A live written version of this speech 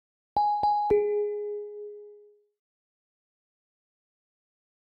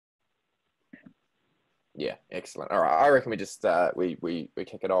Yeah, excellent. All right, I reckon we just we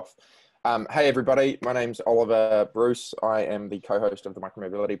kick it off. Hey everybody, my name's Oliver Bruce. I am the co-host of the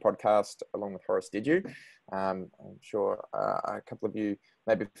Micromobility podcast, along with Horace Didu. I'm sure a couple of you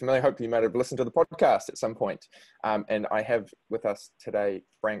may be familiar. Hopefully, you might have listened to the podcast at some point. And I have with us today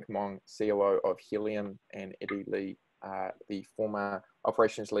Frank Mong, COO of Helium, and Eddie Lee, the former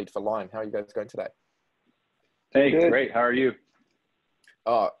operations lead for Line. How are you guys going today? Hey, great. How are you?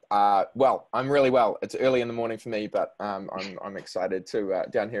 Well, I'm really well. It's early in the morning for me, but I'm excited to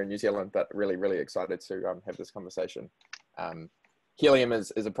down here in New Zealand, but really excited to have this conversation. Helium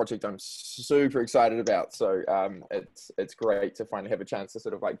is a project I'm super excited about, so it's great to finally have a chance to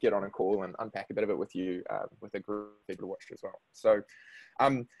sort of like get on a call and unpack a bit of it with you, with a group of people to watch as well. So,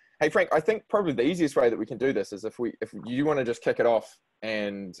 hey Frank, I think probably the easiest way that we can do this is if you want to just kick it off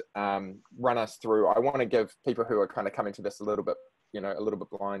and run us through. I want to give people who are kind of coming to this a little bit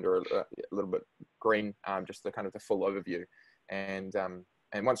blind or a little bit green, just the kind of the full overview. And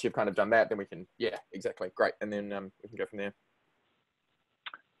once you've kind of done that, then we can, yeah, exactly. Great. And then we can go from there.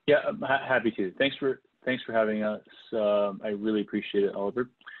 Yeah, I'm happy to. Thanks for having us. I really appreciate it, Oliver.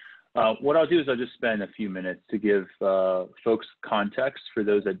 What I'll do is I'll just spend a few minutes to give folks context for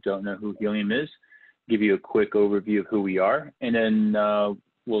those that don't know who Helium is, give you a quick overview of who we are, and then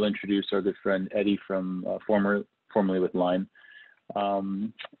we'll introduce our good friend Eddie from formerly with Line.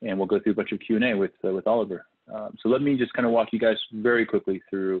 And we'll go through a bunch of Q&A with Oliver. So let me just kind of walk you guys very quickly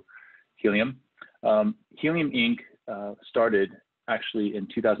through Helium. Helium Inc. Started actually in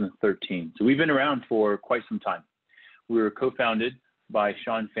 2013. So we've been around for quite some time. We were co-founded by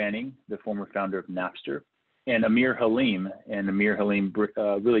Sean Fanning, the former founder of Napster, and Amir Halim. And Amir Halim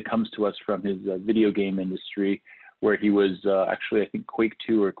really comes to us from his video game industry, where he was actually, I think, Quake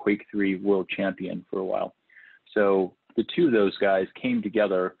 2 or Quake 3 world champion for a while. So the two of those guys came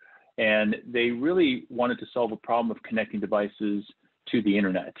together and they really wanted to solve a problem of connecting devices to the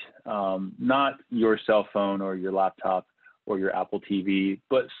internet, not your cell phone or your laptop or your Apple TV,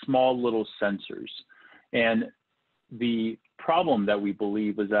 but small little sensors. And the problem that we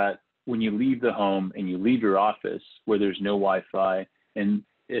believe is that when you leave the home and you leave your office where there's no Wi-Fi and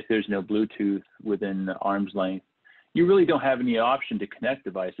if there's no Bluetooth within arm's length, you really don't have any option to connect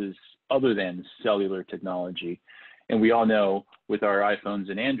devices other than cellular technology. And we all know with our iPhones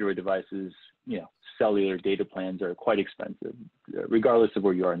and Android devices, cellular data plans are quite expensive, regardless of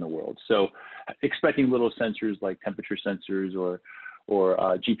where you are in the world. So expecting little sensors like temperature sensors or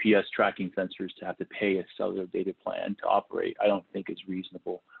GPS tracking sensors to have to pay a cellular data plan to operate, I don't think is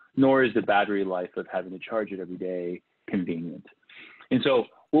reasonable, nor is the battery life of having to charge it every day convenient. And so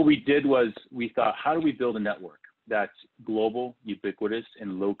what we did was we thought, how do we build a network that's global, ubiquitous,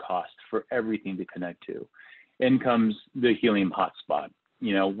 and low cost for everything to connect to? In comes the Helium hotspot.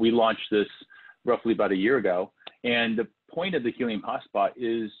 We launched this roughly about a year ago, and the point of the Helium hotspot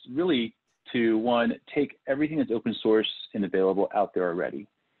is really to, one, take everything that's open source and available out there already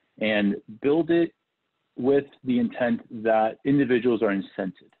and build it with the intent that individuals are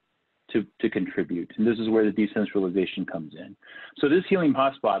incented to contribute. And this is where the decentralization comes in. So this Helium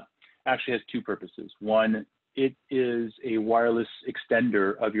hotspot actually has two purposes. One, it is a wireless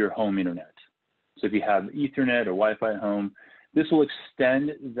extender of your home internet. So if you have Ethernet or Wi-Fi at home, this will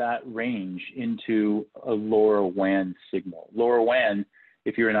extend that range into a LoRaWAN signal. LoRaWAN,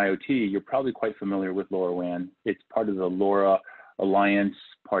 if you're in IoT, you're probably quite familiar with LoRaWAN. It's part of the LoRa Alliance,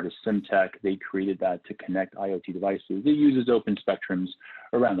 part of Symtech. They created that to connect IoT devices. It uses open spectrums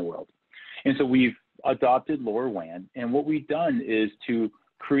around the world. And so we've adopted LoRaWAN. And what we've done is to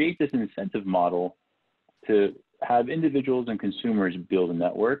create this incentive model to have individuals and consumers build a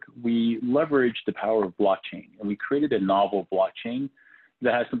network. We leverage the power of blockchain, and we created a novel blockchain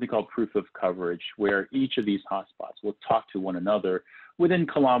that has something called proof of coverage, where each of these hotspots will talk to one another within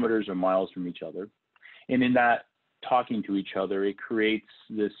kilometers or miles from each other. And in that talking to each other, it creates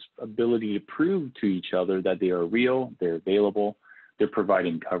this ability to prove to each other that they are real, they're available, they're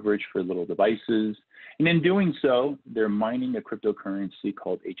providing coverage for little devices. And in doing so, they're mining a cryptocurrency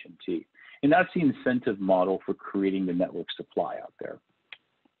called HMT. And that's the incentive model for creating the network supply out there.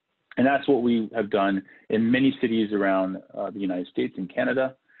 And that's what we have done in many cities around the United States and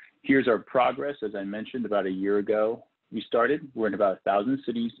Canada. Here's our progress. As I mentioned, about a year ago, we started. We're in about 1,000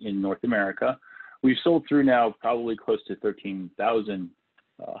 cities in North America. We've sold through now probably close to 13,000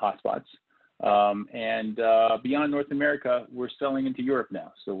 hotspots. And beyond North America, we're selling into Europe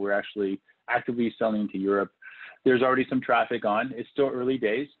now. So we're actually actively selling into Europe. There's already some traffic on. It's still early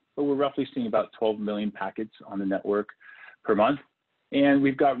days, but we're roughly seeing about 12 million packets on the network per month. And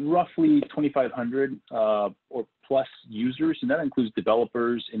we've got roughly 2,500 or plus users, and that includes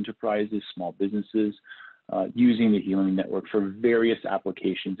developers, enterprises, small businesses using the Helium network for various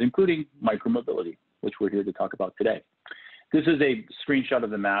applications, including micromobility, which we're here to talk about today. This is a screenshot of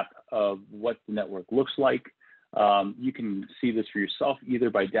the map of what the network looks like. You can see this for yourself either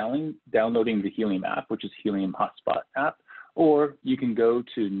by downloading the Helium app, which is Helium Hotspot app, or you can go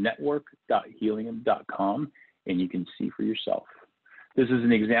to network.helium.com and you can see for yourself. This is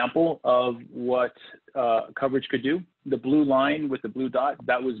an example of what coverage could do. The blue line with the blue dot,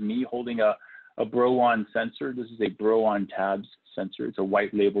 that was me holding a Bro-on sensor. This is a Bro-on tabs sensor. It's a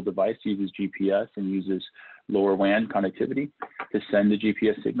white label device, uses GPS and uses LoRaWAN connectivity to send the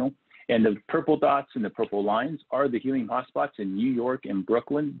GPS signal. And the purple dots and the purple lines are the Helium hotspots in New York and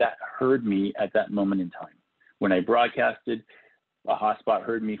Brooklyn that heard me at that moment in time. When I broadcasted, a hotspot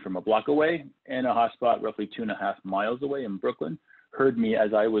heard me from a block away, and a hotspot roughly 2.5 miles away in Brooklyn heard me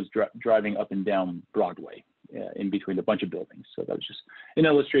as I was driving up and down Broadway in between a bunch of buildings. So that was just an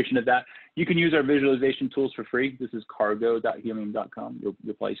illustration of that. You can use our visualization tools for free. This is cargo.helium.com. You'll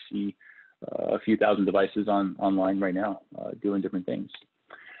probably see a few thousand devices online right now doing different things.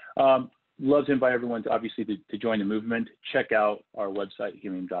 Love to invite everyone to obviously to join the movement. Check out our website,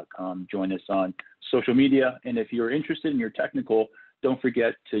 helium.com. Join us on social media. And if you're interested and you're technical, don't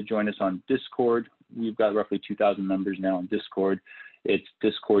forget to join us on Discord. We've got roughly 2,000 members now on Discord. It's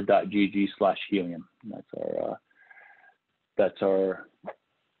discord.gg/helium. That's our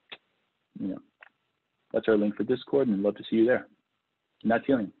link for Discord, and I'd love to see you there. And that's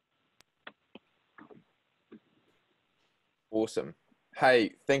Helium. Awesome.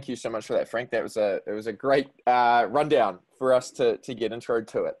 Hey, thank you so much for that, Frank. It was a great rundown for us to get intro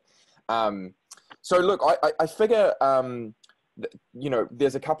to it. So look, I figure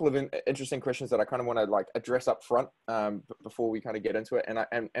there's a couple of interesting questions that I kind of want to like address up front before we kind of get into it.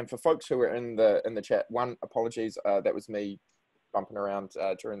 And for folks who are in the chat, one, apologies, that was me bumping around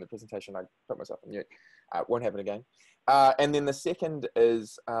during the presentation. I put myself on mute. Won't happen again. And then the second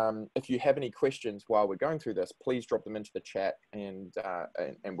is if you have any questions while we're going through this, please drop them into the chat, and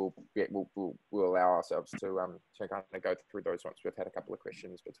we'll allow ourselves to kind of go through those once we've had a couple of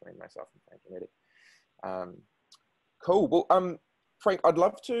questions between myself and Frank and Eddie. Cool. Well, Frank, I'd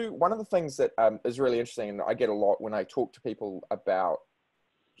love to. One of the things that is really interesting, and I get a lot when I talk to people about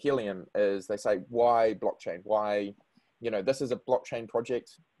Helium, is they say, "Why blockchain? Why, this is a blockchain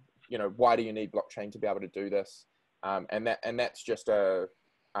project. Why do you need blockchain to be able to do this?" And that's just I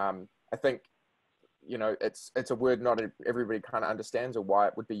think, it's a word not everybody kind of understands or why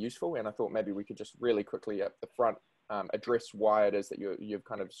it would be useful. And I thought maybe we could just really quickly at the front address why it is that you've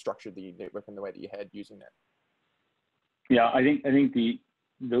kind of structured the network in the way that you had using that. Yeah, I think the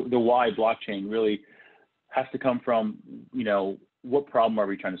why blockchain really has to come from, what problem are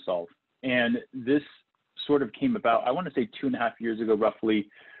we trying to solve? And this sort of came about, I want to say 2.5 years ago, roughly,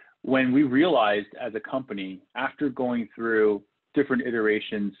 when we realized as a company, after going through different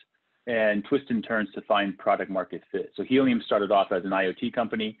iterations and twists and turns to find product market fit. So Helium started off as an IoT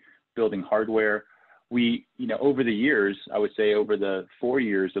company, building hardware. We, over the years, I would say over the 4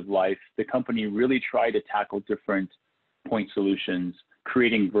 years of life, the company really tried to tackle different point solutions,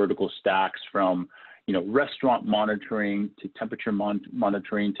 creating vertical stacks from, restaurant monitoring to temperature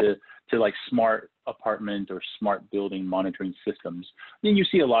monitoring to like smart apartment or smart building monitoring systems. And you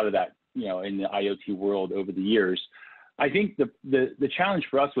see a lot of that, in the IoT world over the years. I think the challenge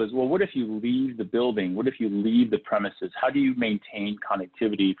for us was, well, what if you leave the building? What if you leave the premises? How do you maintain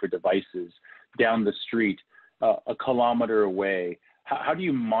connectivity for devices down the street, a kilometer away? How do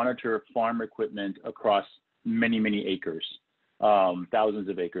you monitor farm equipment across many, many acres, thousands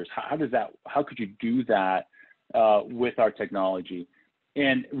of acres? How could you do that with our technology?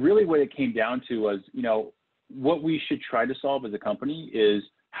 And really what it came down to was, what we should try to solve as a company is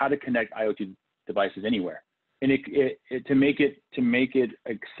how to connect IoT devices anywhere. And to make it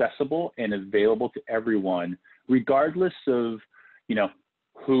accessible and available to everyone, regardless of,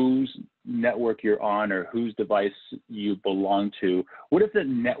 whose network you're on or whose device you belong to. What if the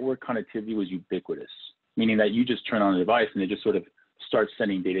network connectivity was ubiquitous? Meaning that you just turn on a device and it just sort of starts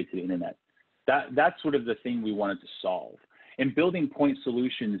sending data to the internet. That's sort of the thing we wanted to solve. And building point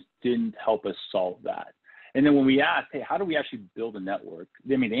solutions didn't help us solve that. And then when we asked, hey, how do we actually build a network?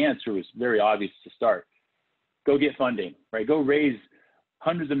 I mean, the answer was very obvious to start. Go get funding, right? Go raise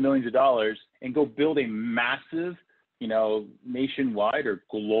hundreds of millions of dollars and go build a massive, nationwide or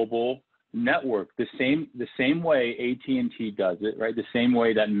global network. The same way AT&T does it, right? The same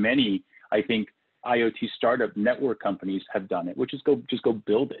way that many, I think, IoT startup network companies have done it, which is just go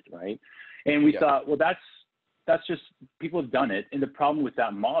build it, right? And we thought, well, that's just, people have done it. And the problem with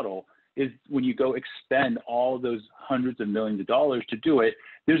that model is when you go expend all those hundreds of millions of dollars to do it,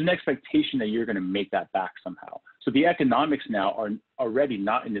 there's an expectation that you're going to make that back somehow. So the economics now are already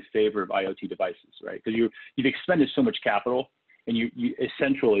not in the favor of IoT devices, right? Because you've expended so much capital, and you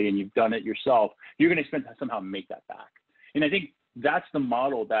essentially, and you've done it yourself, you're going to expect to somehow make that back. And I think that's the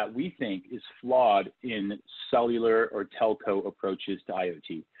model that we think is flawed in cellular or telco approaches to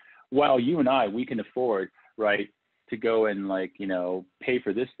IoT. While you and I, we can afford, right, to go and pay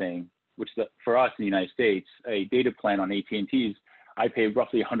for this thing, which for us in the United States, a data plan on AT&T's, I pay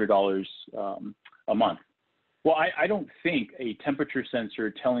roughly $100 a month. Well, I don't think a temperature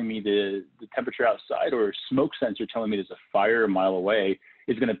sensor telling me the temperature outside or a smoke sensor telling me there's a fire a mile away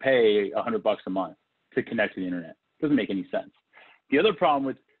is going to pay $100 a month to connect to the internet. It doesn't make any sense. The other problem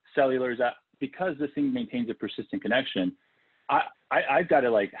with cellular is that because this thing maintains a persistent connection, I've got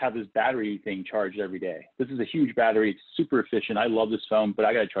to have this battery thing charged every day. This is a huge battery. It's super efficient. I love this phone, but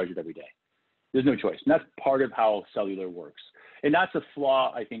I got to charge it every day. There's no choice. And that's part of how cellular works. And that's a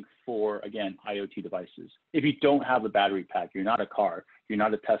flaw, I think, for, again, IoT devices. If you don't have a battery pack, you're not a car, you're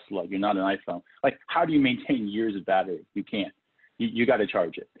not a Tesla, you're not an iPhone. How do you maintain years of battery? You can't. You got to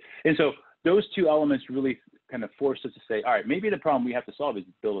charge it. And so those two elements really kind of forced us to say, all right, maybe the problem we have to solve is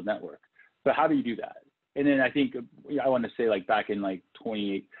build a network. But how do you do that? And then I think I want to say back in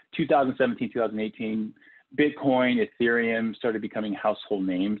 2017, 2018, Bitcoin, Ethereum started becoming household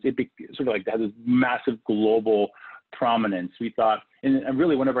names. It sort of had this massive global prominence. We thought, and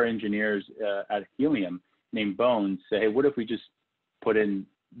really one of our engineers at Helium named Bones said, hey, what if we just put in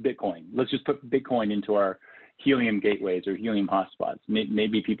Bitcoin? Let's just put Bitcoin into our Helium gateways or Helium hotspots.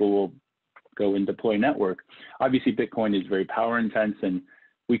 Maybe people will go and deploy network. Obviously, Bitcoin is very power intense, and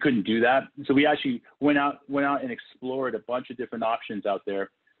we couldn't do that. So we actually went out and explored a bunch of different options out there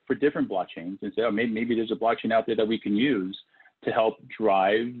for different blockchains and said, oh, maybe there's a blockchain out there that we can use to help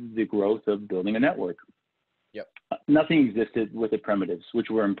drive the growth of building a network. Yep. Nothing existed with the primitives, which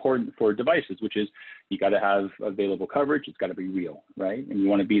were important for devices, which is you got to have available coverage. It's got to be real, right? And you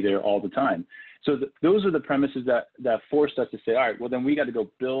want to be there all the time. So those are the premises that forced us to say, all right, well, then we got to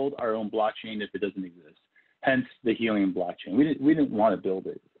go build our own blockchain if it doesn't exist. Hence the Helium blockchain. We didn't want to build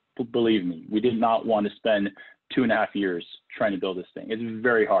it. Believe me, we did not want to spend 2.5 years trying to build this thing. It's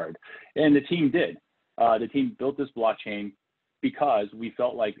very hard. And the team did. The team built this blockchain because we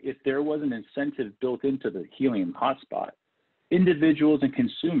felt like if there was an incentive built into the Helium hotspot, individuals and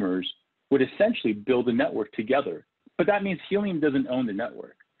consumers would essentially build a network together. But that means Helium doesn't own the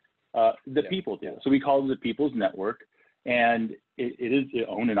network. The people do. So we call it the people's network, and it is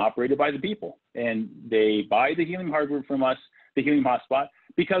owned and operated by the people. And they buy the Helium hardware from us, the Helium hotspot,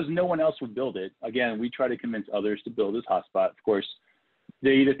 because no one else would build it. Again, we try to convince others to build this hotspot. Of course,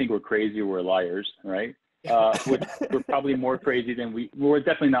 they either think we're crazy or we're liars, right? We're probably more crazy than we're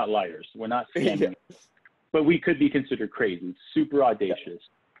definitely not liars. We're not scamming, but we could be considered crazy, super audacious.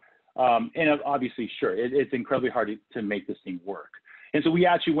 And obviously, sure, it's incredibly hard to make this thing work. And so we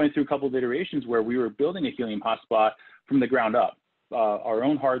actually went through a couple of iterations where we were building a Helium hotspot from the ground up, our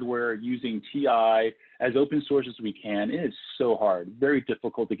own hardware using TI as open source as we can. It is so hard, very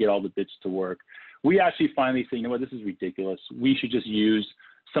difficult to get all the bits to work. We actually finally said, you know what, this is ridiculous. We should just use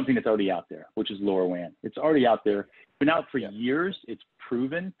something that's already out there, which is LoRaWAN. It's already out there. Been out for years. It's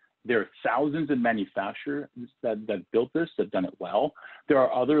proven. There are thousands of manufacturers that built this, that have done it well. There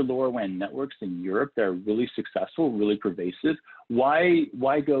are other LoRaWAN networks in Europe that are really successful, really pervasive. Why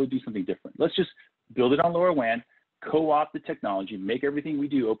go do something different? Let's just build it on LoRaWAN, co-opt the technology, make everything we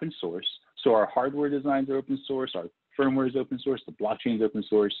do open source. So our hardware designs are open source, our firmware is open source, the blockchain is open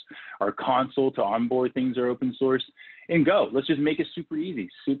source, our console to onboard things are open source, and go. Let's just make it super easy,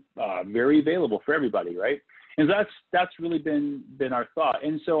 very available for everybody, right? And that's really been our thought.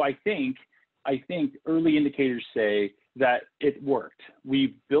 And so I think early indicators say that it worked.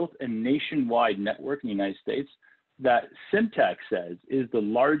 We built a nationwide network in the United States that Syntec says is the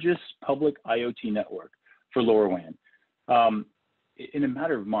largest public IoT network for LoRaWAN in a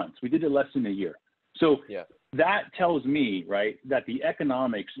matter of months. We did it less than a year. So that tells me, right, that the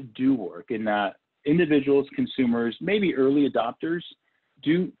economics do work, and that individuals, consumers, maybe early adopters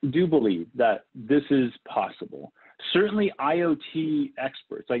do believe that this is possible. Certainly IoT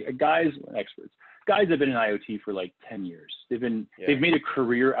experts, guys have been in IoT for 10 years. They've made a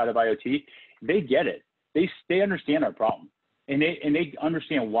career out of IoT. They get it. They understand our problem, and they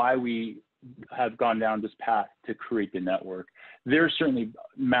understand why we have gone down this path to create the network. They're certainly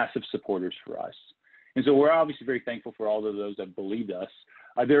massive supporters for us. And so we're obviously very thankful for all of those that believed us.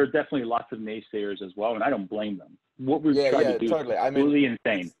 There are definitely lots of naysayers as well, and I don't blame them. What we're trying to do is really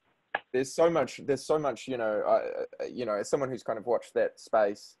insane. there's so much, as someone who's kind of watched that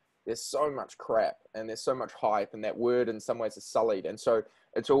space, there's so much crap and there's so much hype, and that word in some ways is sullied. And so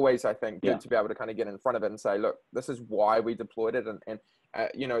it's always, I think, good to be able to kind of get in front of it and say, look, this is why we deployed it. And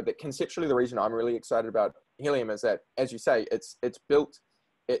that conceptually, the reason I'm really excited about Helium is that, as you say, it's built,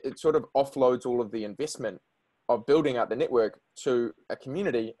 it sort of offloads all of the investment of building out the network to a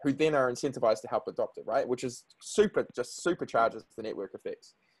community who then are incentivized to help adopt it, right? Which is just supercharges the network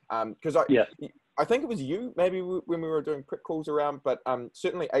effects. Because I think it was you maybe when we were doing quick calls around, but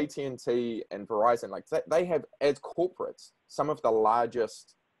certainly AT&T and Verizon, like they have, as corporates, some of the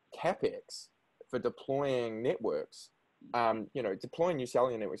largest capex for deploying networks. Deploying new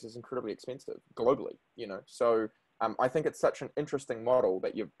cellular networks is incredibly expensive globally, so I think it's such an interesting model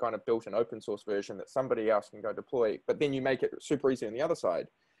that you've kind of built an open source version that somebody else can go deploy, but then you make it super easy on the other side.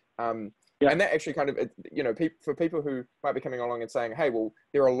 And that actually kind of, for people who might be coming along and saying, hey, well,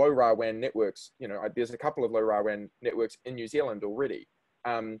 there are low RA WAN networks, there's a couple of low RA WAN networks in New Zealand already.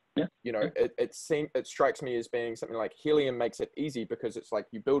 It strikes me as being something like Helium makes it easy because it's like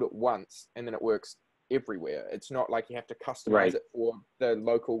you build it once and then it works everywhere. It's not like you have to customize it for the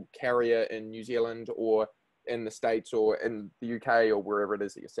local carrier in New Zealand or in the States or in the UK or wherever it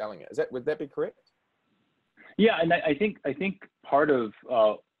is that you're selling it. Would that be correct? Yeah, and I think part of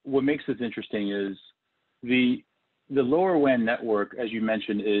what makes this interesting is the lower WAN network, as you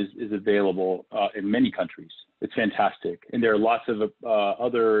mentioned, is available in many countries. It's fantastic, and there are lots of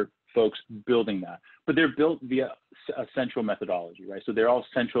other folks building that, but they're built via a central methodology, right? So they're all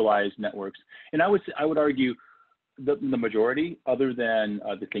centralized networks, and I would argue the majority, other than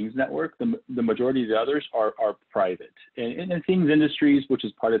the Things Network, the majority of the others are private. And Things Industries, which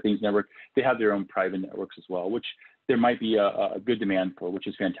is part of Things Network, they have their own private networks as well, which there might be a good demand for, which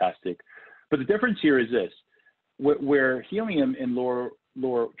is fantastic. But the difference here is this: where Helium and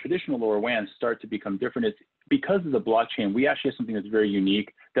traditional lower WAN start to become different, it's because of the blockchain. We actually have something that's very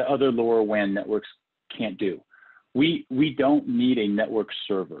unique that other lower WAN networks can't do. We don't need a network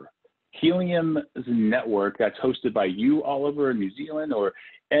server. Helium is a network that's hosted by you, Oliver, in New Zealand, or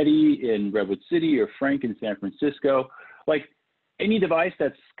Eddie in Redwood City, or Frank in San Francisco. Like, any device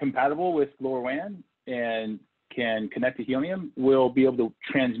that's compatible with LoRaWAN and can connect to Helium will be able to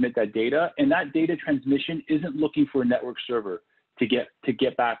transmit that data. And that data transmission isn't looking for a network server to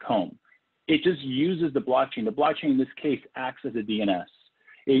get back home. It just uses the blockchain. The blockchain in this case acts as a DNS.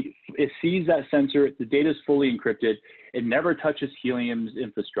 It sees that sensor, the data is fully encrypted, it never touches Helium's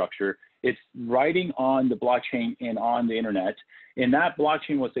infrastructure. It's writing on the blockchain and on the internet. And that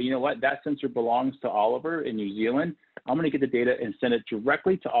blockchain will say, you know what, that sensor belongs to Oliver in New Zealand. I'm going to get the data and send it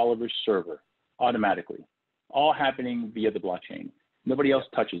directly to Oliver's server automatically, all happening via the blockchain. Nobody else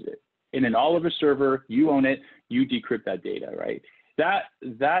touches it. And in Oliver's server, you own it, you decrypt that data, right?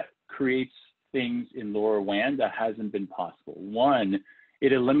 That creates things in LoRaWAN that hasn't been possible. One,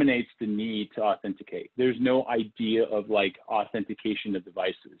 it eliminates the need to authenticate. There's no idea of like authentication of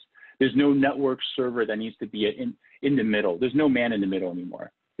devices. There's no network server that needs to be in the middle. There's no man in the middle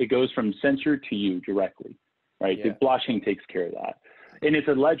anymore. It goes from sensor to you directly, right? Yeah. The blockchain takes care of that. And it's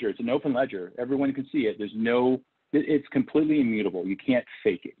a ledger, it's an open ledger. Everyone can see it. It's completely immutable. You can't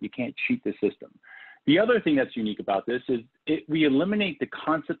fake it. You can't cheat the system. The other thing that's unique about this is we eliminate the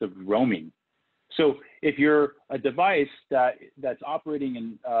concept of roaming. So if you're a device that's operating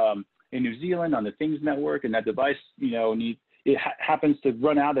in New Zealand on the Things Network, and that device, happens to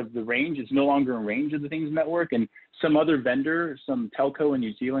run out of the range, it's no longer in range of the Things Network, and some other vendor, some telco in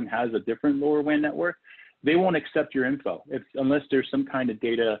New Zealand has a different LoRaWAN network, they won't accept your info unless there's some kind of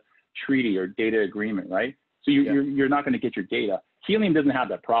data treaty or data agreement, right? So you're not going to get your data. Helium doesn't have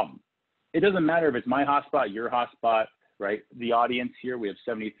that problem. It doesn't matter if it's my hotspot, your hotspot, right? The audience here, we have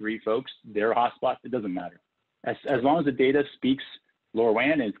 73 folks, their hotspot, it doesn't matter. As long as the data speaks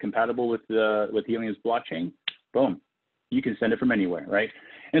LoRaWAN and it's compatible with Helium's blockchain, boom, you can send it from anywhere, right?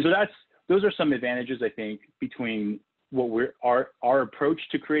 And so those are some advantages, I think, between our approach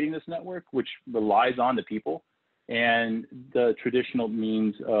to creating this network, which relies on the people, and the traditional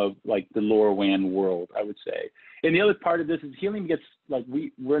means of like the LoRaWAN world, I would say. And the other part of this is Helium gets, like,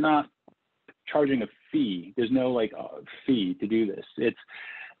 we're not charging a fee. There's no fee to do this. It's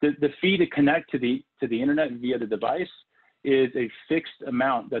the fee to connect to the internet via the device is a fixed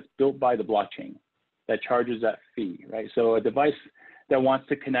amount that's built by the blockchain that charges that fee, right? So a device that wants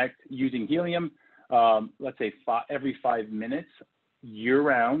to connect using Helium, let's say every 5 minutes,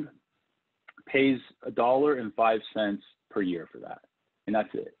 year-round, pays $1.05 per year for that, and that's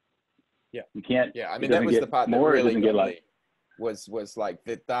it. Yeah, you can't. Yeah, I mean that was the part that really got me. Was like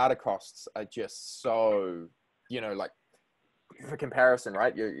the data costs are just so, like for comparison,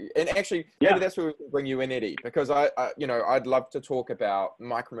 right? And actually, Yeah. maybe that's where we can bring you in, Eddie, because I'd love to talk about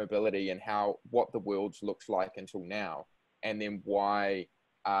micromobility and what the world looks like until now, and then why,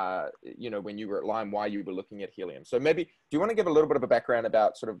 when you were at Lime, why you were looking at helium. So maybe, do you want to give a little bit of a background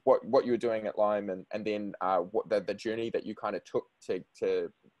about sort of what you were doing at Lime, and then what the journey that you kind of took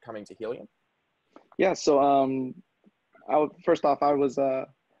to coming to helium? Yeah. So first off, I was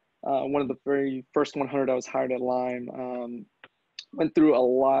one of the very first 100 I was hired at Lime. Went through a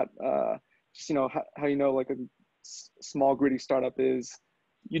lot. Just how like a small gritty startup is.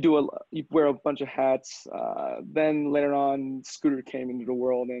 You wear a bunch of hats. Then later on, Scooter came into the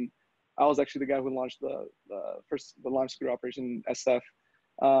world, and I was actually the guy who launched the Lime Scooter operation SF.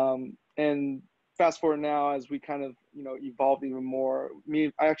 And fast forward now, as we kind of evolved even more. Me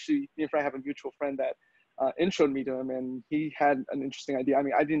and Frank have a mutual friend that introed me to him, and he had an interesting idea. I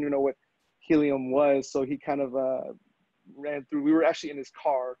mean, I didn't even know what helium was, so he kind of ran through. We were actually in his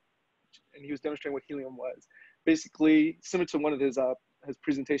car, and he was demonstrating what helium was. Basically, similar to one of his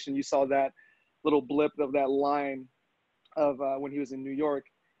presentation, you saw that little blip of that line of when he was in New York.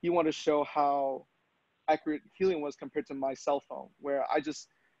 He wanted to show how accurate helium was compared to my cell phone, where I just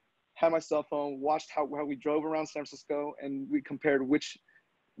had my cell phone, watched how we drove around San Francisco, and we compared which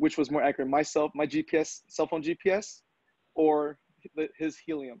was more accurate, my cell phone GPS, or his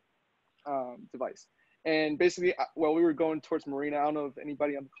helium device. And basically, while we were going towards Marina, I don't know if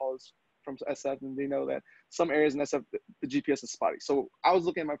anybody on the call is from SF, and they know that some areas in SF, the GPS is spotty. So I was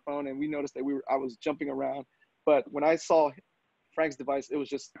looking at my phone, and we noticed that I was jumping around. But when I saw Frank's device, it was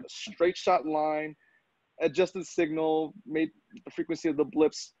just a straight shot line, adjusted signal, made the frequency of the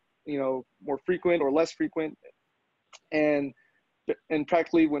blips, more frequent or less frequent. And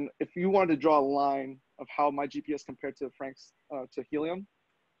practically, if you wanted to draw a line of how my GPS compared to Frank's to helium,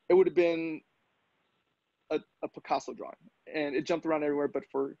 it would have been a Picasso drawing, and it jumped around everywhere. But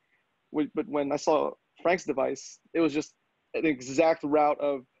when I saw Frank's device, it was just an exact route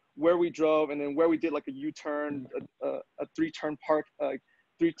of where we drove, and then where we did like a U-turn, a three-turn park,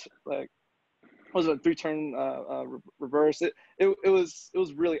 three-turn reverse. It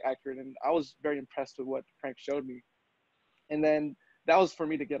was really accurate, and I was very impressed with what Frank showed me. And then that was for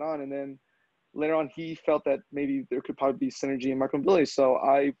me to get on. And then later on, he felt that maybe there could probably be synergy in micromobility. So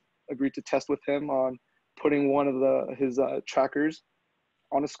I agreed to test with him on putting one of his trackers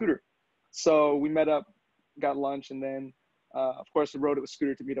on a scooter. So we met up, got lunch, and then of course I rode it with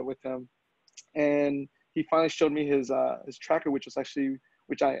Scooter to meet up with him. And he finally showed me his tracker, which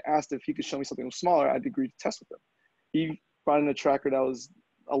I asked if he could show me something smaller. I'd agree to test with him. He brought in a tracker that was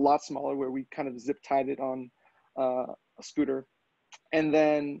a lot smaller, where we kind of zip tied it on a scooter. And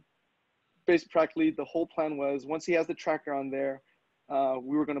then practically the whole plan was, once he has the tracker on there,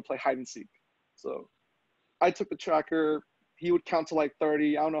 we were going to play hide and seek. So I took the tracker. He would count to like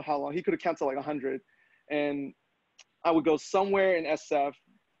 30. I don't know how long. He could have counted to like 100. And I would go somewhere in SF.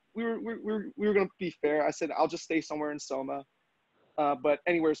 We were going to be fair. I said, I'll just stay somewhere in Soma, but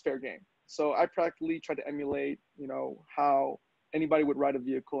anywhere is fair game. So I practically tried to emulate, how anybody would ride a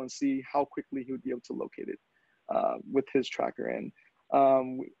vehicle and see how quickly he would be able to locate it with his tracker. And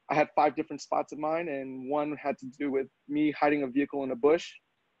I had 5 different spots of mine, and one had to do with me hiding a vehicle in a bush,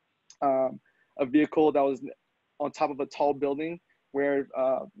 a vehicle that was on top of a tall building, where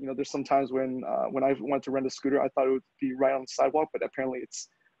there's sometimes when I wanted to rent a scooter, I thought it would be right on the sidewalk, but apparently it's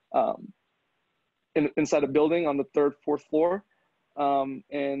inside a building on the 3rd, 4th floor.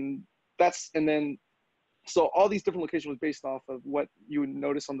 So all these different locations was based off of what you would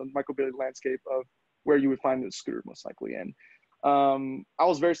notice on the micromobility landscape of where you would find the scooter most likely. And I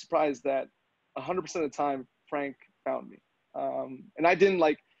was very surprised that 100% of the time Frank found me. And I didn't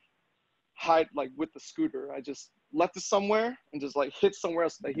hide with the scooter. I just left it somewhere and just hit somewhere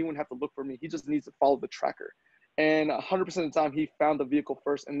else so that he wouldn't have to look for me. He just needs to follow the tracker. And 100% of the time he found the vehicle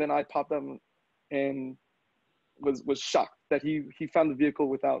first, and then I popped up and was shocked that he found the vehicle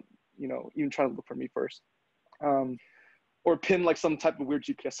without even trying to look for me first, or pin some type of weird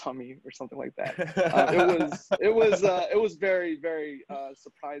GPS on me or something like that. It was very, very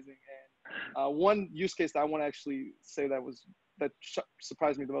surprising. And one use case that I want to actually say that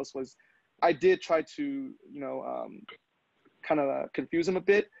surprised me the most was, I did try to kind of confuse him a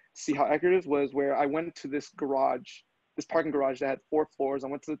bit, see how accurate it was, where I went to this parking garage that had 4 floors. I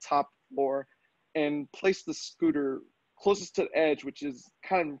went to the top floor and placed the scooter closest to the edge, which is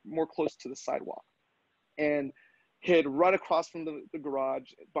kind of more close to the sidewalk, and hid right across from the garage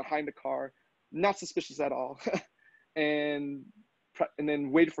behind the car, not suspicious at all, and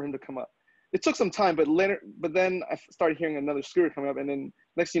then waited for him to come up. It took some time, but then I started hearing another scooter coming up, and then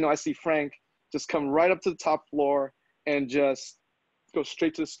next thing you know, I see Frank just come right up to the top floor, and just go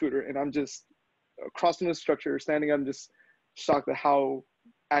straight to the scooter. And I'm just crossing the structure, standing up, I'm just shocked at how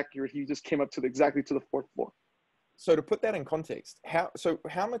accurate he just came up to exactly to the fourth floor. So to put that in context,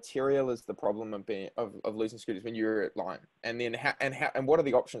 how material is the problem of losing scooters when you're at Lime, and then and what are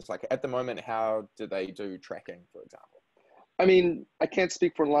the options like at the moment? How do they do tracking, for example? I mean, I can't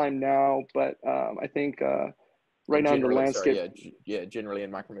speak for Lime now, but I think right now in the landscape, generally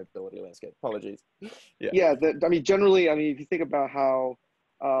in micromobility landscape. Apologies. Yeah. I mean, generally, I mean, if you think about how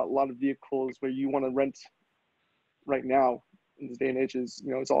a lot of vehicles where you want to rent right now in this day and age is,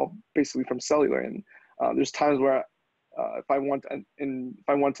 you know, it's all basically from cellular, and there's times where if I want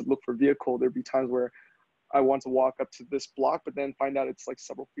to look for a vehicle, there'd be times where I want to walk up to this block, but then find out it's like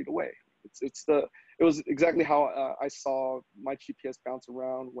several feet away. It was exactly how I saw my GPS bounce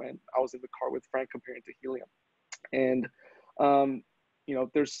around when I was in the car with Frank comparing to Helium. And you know,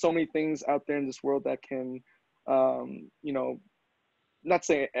 there's so many things out there in this world that can, you know, not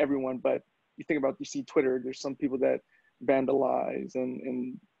saying everyone, but you see Twitter, there's some people that vandalize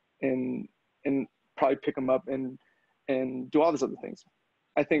and probably pick them up and do all these other things.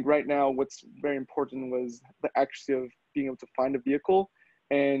 I think right now what's very important was the accuracy of being able to find a vehicle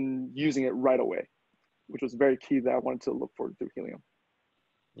and using it right away, which was very key that I wanted to look for through Helium.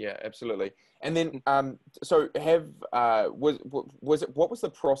 Yeah, absolutely. And then, so what was the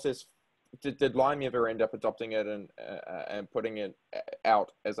process? Did Lime ever end up adopting it and putting it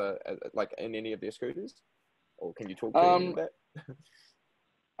out as like in any of their scooters? Or can you talk to any of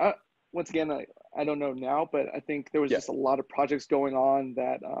that? Once again, I don't know now, but I think there was just a lot of projects going on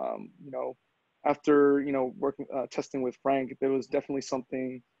that, you know, after, you know, working, testing with Frank, there was definitely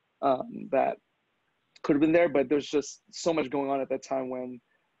something that could have been there, but there's just so much going on at that time when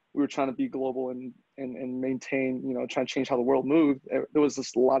we were trying to be global and maintain, you know, trying to change how the world moved. There was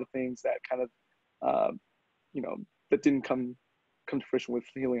just a lot of things that kind of, you know, that didn't come to fruition with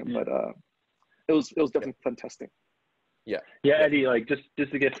Helium, but it was definitely fun testing. Yeah, Eddie, like just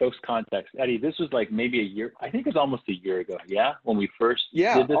to get folks context, Eddie, this was like maybe a year, I think it was almost a year ago, when we first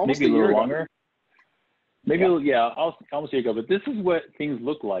did this, almost maybe a year longer. Ago. Maybe, almost a year ago, but this is what things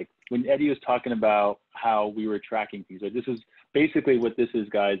look like when Eddie was talking about how we were tracking things. Like this is basically what this is,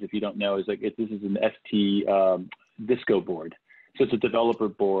 guys, if you don't know, is like, this is an ST Disco board. So it's a developer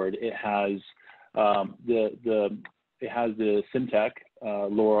board. It has the Syntec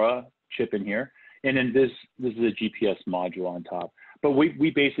LoRa chip in here. And then this is a GPS module on top. But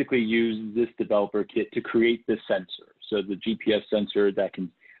we basically use this developer kit to create this sensor. So the GPS sensor that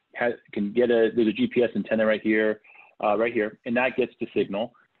can get there's a GPS antenna right here, and that gets the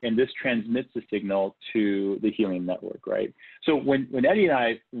signal. And this transmits the signal to the Helium network, right? So when Eddie and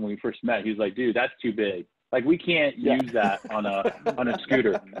I, when we first met, he was like, dude, that's too big. Like we can't use that on a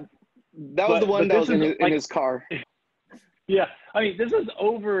scooter. That was the one that was in his car. Yeah, I mean, it was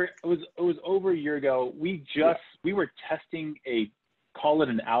over a year ago. We were testing call it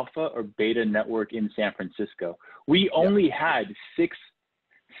an alpha or beta network in San Francisco. We only had six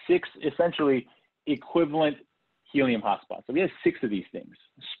essentially equivalent Helium hotspots. So we had 6 of these things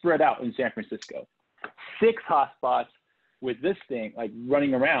spread out in San Francisco. 6 hotspots with this thing like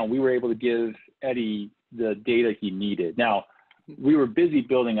running around. We were able to give Eddie the data he needed. Now, we were busy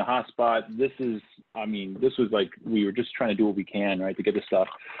building a hotspot. This was like, we were just trying to do what we can, right, to get the stuff.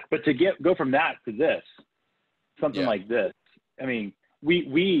 But to go from that to this, something like this, I mean,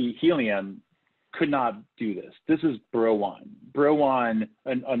 we Helium could not do this. This is Browan. Browan,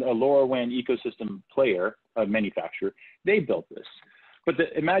 a LoRaWAN ecosystem player, a manufacturer, they built this. But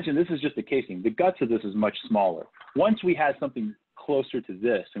imagine this is just the casing. The guts of this is much smaller. Once we had something closer to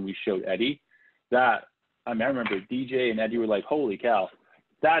this and we showed Eddie, I remember DJ and Eddie were like, holy cow,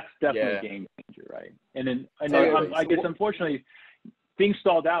 that's definitely a game changer, right? And then I guess unfortunately things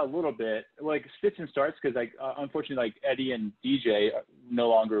stalled out a little bit, like fits and starts, because unfortunately like Eddie and DJ are no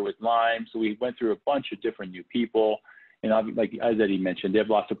longer with Lime, so we went through a bunch of different new people, and like as Eddie mentioned, they have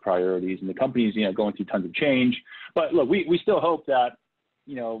lots of priorities, and the company's going through tons of change. But look, we still hope that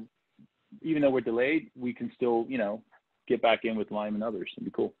even though we're delayed, we can still get back in with Lime and others. It'd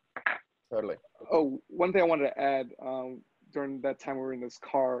be cool. Totally. Oh, one thing I wanted to add during that time we were in this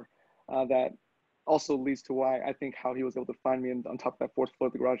car that also leads to why I think how he was able to find me on top of that 4th floor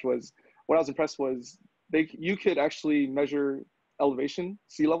of the garage was, what I was impressed was you could actually measure elevation,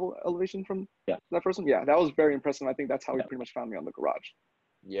 sea level elevation from that person. Yeah, that was very impressive. I think that's how he pretty much found me on the garage.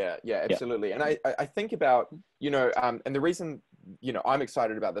 Yeah, absolutely. And I think about, and the reason, I'm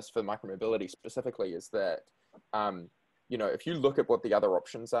excited about this for micromobility specifically is that, if you look at what the other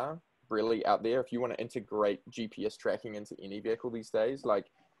options are really out there, if you want to integrate GPS tracking into any vehicle these days, like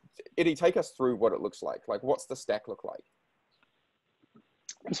Eddie, take us through what it looks like. Like, what's the stack look like?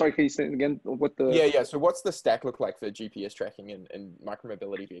 I'm sorry, can you say it again? What the? Yeah. So what's the stack look like for GPS tracking in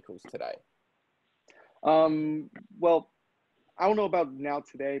micromobility vehicles today? Well, I don't know about now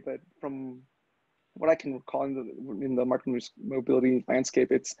today, but from what I can recall in the micromobility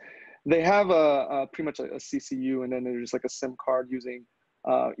landscape, they have a pretty much a CCU, and then there's like a SIM card using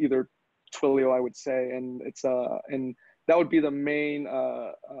either Twilio, I would say, and and that would be the main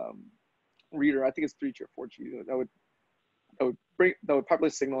reader. I think it's 3G or 4G. That would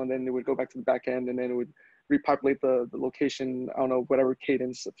populate signal, and then it would go back to the back end, and then it would repopulate the location. I don't know, whatever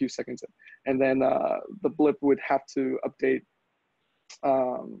cadence, a few seconds, and then the blip would have to update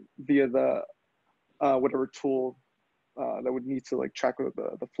via the whatever tool that would need to like track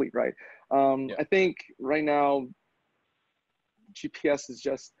the fleet, right? I think right now GPS is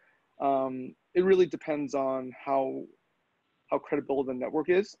just it really depends on how credible the network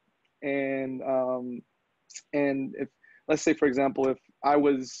is, and if, let's say for example, if I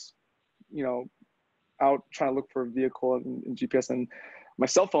was out trying to look for a vehicle in GPS and my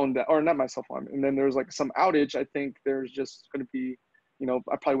cell phone, or not my cell phone, and then there's like some outage, I think there's just going to be,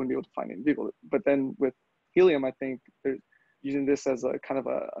 I probably wouldn't be able to find any vehicle. But then with Helium, I think they're using this as a kind of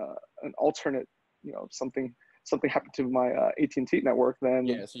an alternate, something happened to my AT&T network, then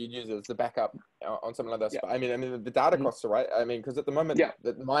so you'd use it as the backup on something like this. But I mean the data costs are right. I mean, because at the moment,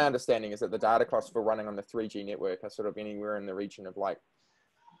 my understanding is that the data costs for running on the 3G network are sort of anywhere in the region of like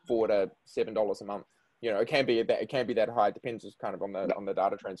 $4 to $7 a month. It can be that high. It depends just kind of on the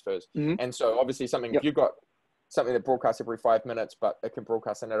data transfers. And so obviously if you've got something that broadcasts every 5 minutes, but it can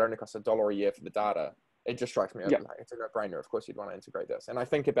broadcast and it only costs $1 a year for the data, it just strikes me as like, it's a no-brainer. Of course, you'd want to integrate this. And I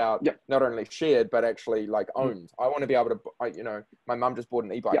think about not only shared, but actually like owned. I want to be able to, my mum just bought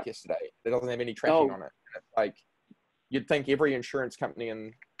an e-bike yesterday. It doesn't have any tracking on it. And it's like, you'd think every insurance company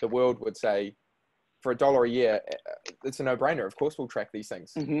in the world would say, for $1 a year, it's a no-brainer. Of course, we'll track these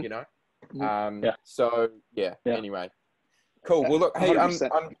things, So anyway, cool. Well, look, hey,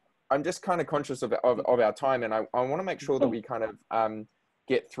 I'm just kind of conscious of our time, and I want to make sure that we kind of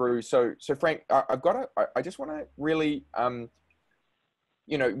get through. So Frank, I just want to really,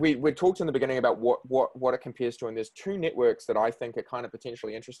 we talked in the beginning about what it compares to, and there's two networks that I think are kind of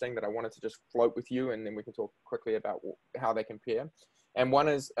potentially interesting that I wanted to just float with you, and then we can talk quickly about how they compare. And one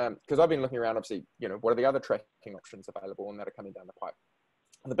is, because I've been looking around, obviously, what are the other tracking options available and that are coming down the pipe?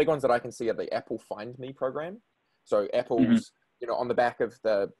 And the big ones that I can see are the Apple Find Me program. So Apple's, on the back of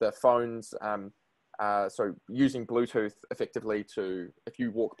the phones, so using Bluetooth effectively if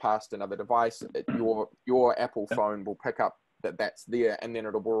you walk past another device, your Apple phone will pick up that's there, and then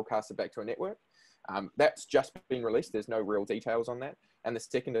it'll broadcast it back to a network. That's just been released. There's no real details on that. And the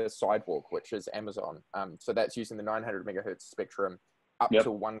second is Sidewalk, which is Amazon. So that's using the 900 megahertz spectrum up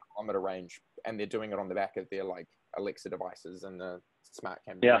to 1 kilometer range, and they're doing it on the back of their like Alexa devices and the smart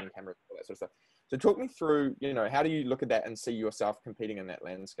cameras, all that sort of stuff. So talk me through, how do you look at that and see yourself competing in that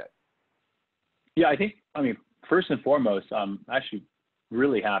landscape? Yeah, I mean, first and foremost, I'm actually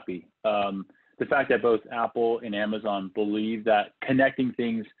really happy. The fact that both Apple and Amazon believe that connecting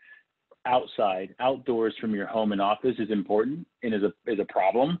things outdoors from your home and office is important and is a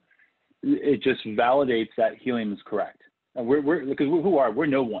problem. It just validates that Helium is correct. And because we're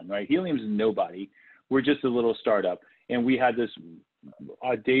no one, right? Helium's nobody. We're just a little startup, and we had this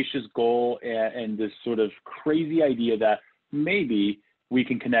audacious goal and this sort of crazy idea that maybe we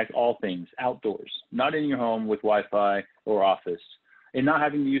can connect all things outdoors, not in your home with Wi-Fi or office, and not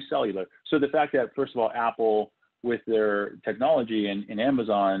having to use cellular. So the fact that, first of all, Apple with their technology and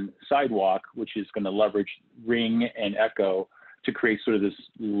Amazon Sidewalk, which is going to leverage Ring and Echo to create sort of this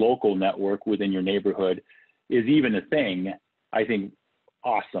local network within your neighborhood, is even a thing, I think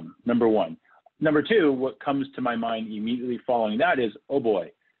awesome, number one. Number two, what comes to my mind immediately following that is, oh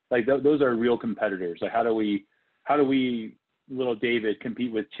boy, like those are real competitors. Like how do we, little David,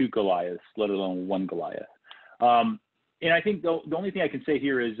 compete with 2 Goliaths, let alone 1 Goliath? And I think the only thing I can say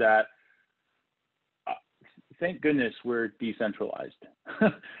here is that thank goodness we're decentralized.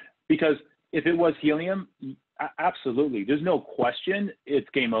 Because if it was Helium, absolutely, there's no question, it's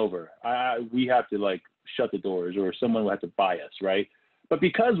game over. We have to like shut the doors, or someone will have to buy us, right? But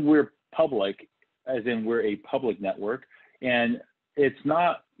because we're public, as in we're a public network, and it's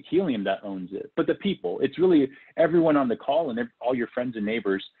not Helium that owns it, but the people. It's really everyone on the call and all your friends and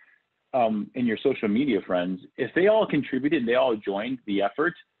neighbors and your social media friends. If they all contributed and they all joined the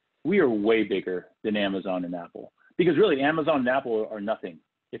effort, we are way bigger than Amazon and Apple. Because really, Amazon and Apple are nothing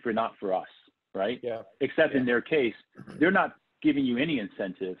if you're not for us, right? Yeah. Except in their case, they're not giving you any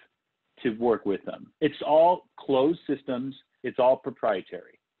incentive to work with them. It's all closed systems. It's all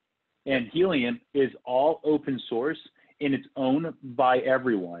proprietary. And Helium is all open source and it's owned by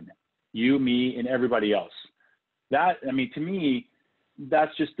everyone, you, me, and everybody else. That, I mean, to me,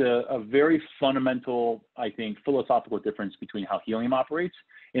 that's just a very fundamental, I think, philosophical difference between how Helium operates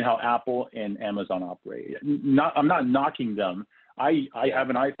and how Apple and Amazon operate. I'm not knocking them. I have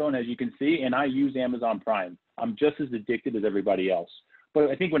an iPhone, as you can see, and I use Amazon Prime. I'm just as addicted as everybody else. But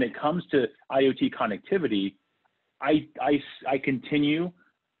I think when it comes to IoT connectivity, I continue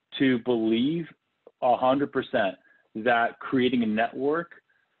to believe 100% that creating a network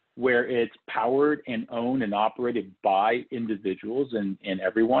where it's powered and owned and operated by individuals and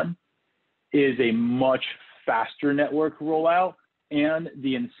everyone is a much faster network rollout, and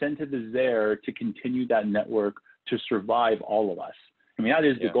the incentive is there to continue that network to survive all of us. I mean, that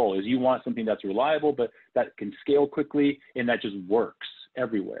is the goal, is you want something that's reliable, but that can scale quickly and that just works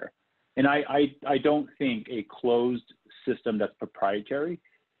everywhere. And I don't think a closed system that's proprietary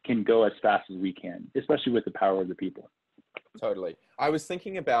can go as fast as we can, especially with the power of the people. Totally. I was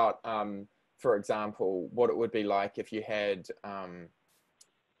thinking about, for example, what it would be like if you had,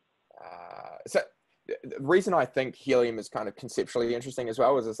 so the reason I think Helium is kind of conceptually interesting as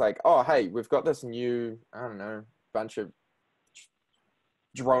well is it's like, oh, hey, we've got this new, I don't know, bunch of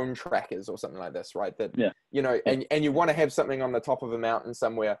drone trackers or something like this, right? That, you know, and you want to have something on the top of a mountain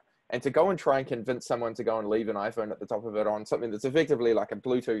somewhere, and to go and try and convince someone to go and leave an iPhone at the top of it on something that's effectively like a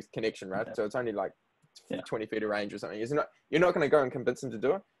Bluetooth connection, right? So it's only like 20 feet of range or something. You're not going to go and convince them to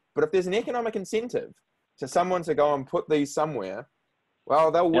do it. But if there's an economic incentive to someone to go and put these somewhere,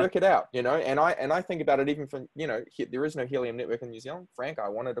 well, they'll work it out, you know. And I think about it even from, you know, there is no Helium network in New Zealand. Frank, I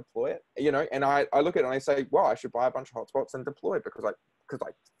want to deploy it, you know, and I look at it and I say, well, I should buy a bunch of hotspots and deploy it because I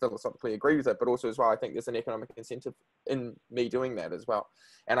philosophically agree with it, but also as well, I think there's an economic incentive in me doing that as well.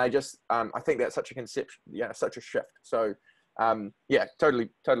 And I just, I think that's such a conception, such a shift. So totally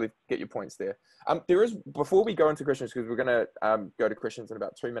get your points there. There is, before we go into questions, because we're going to go to questions in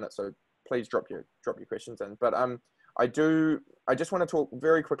about 2 minutes, so please drop your questions in. But I just want to talk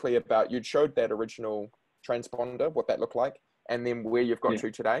very quickly about, you'd showed that original transponder, what that looked like, and then where you've got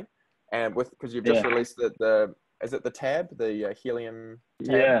to today, and because you've just released the is it the tab, the Helium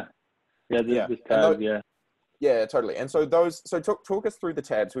tab? This tab, yeah, totally. And so talk us through the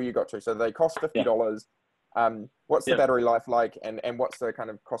tabs, where you got to. So they cost $50. What's the battery life like, and what's the kind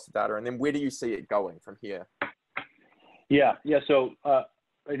of cost of data, and then where do you see it going from here? So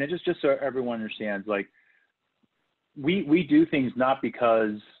and just so everyone understands, like, we do things not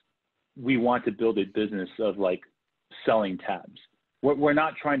because we want to build a business of like selling tabs. We're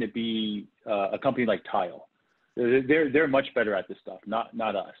not trying to be a company like Tile. They're much better at this stuff,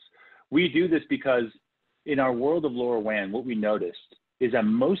 not us. We do this because in our world of LoRaWAN, what we noticed is that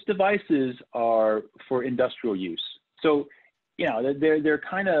most devices are for industrial use. So, you know, they're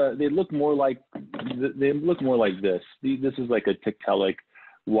kind of, they look more like this. This is like a Tiktaalik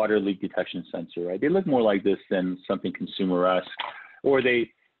water leak detection sensor, right? They look more like this than something consumer-esque, or they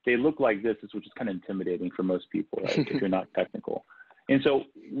look like this, which is kind of intimidating for most people, right? If you're not technical. And so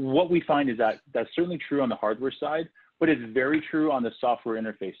what we find is that that's certainly true on the hardware side, but it's very true on the software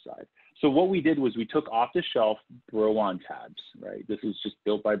interface side. So what we did was we took off-the-shelf Bro-On tabs, right? This is just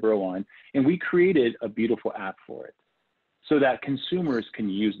built by Bro-On, and we created a beautiful app for it so that consumers can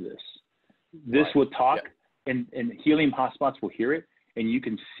use this. This will talk, and Helium hotspots will hear it, and you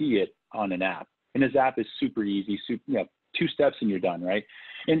can see it on an app. And this app is super easy, 2 steps and you're done, right?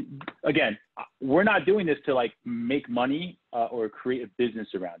 And again, we're not doing this to like make money or create a business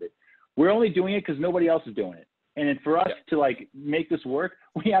around it. We're only doing it because nobody else is doing it. And then for us to like make this work,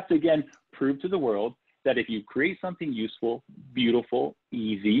 we have to, again, prove to the world that if you create something useful, beautiful,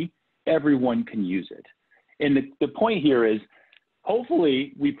 easy, everyone can use it. And the point here is,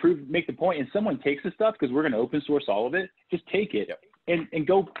 hopefully we make the point and someone takes the stuff, because we're going to open source all of it. Just take it and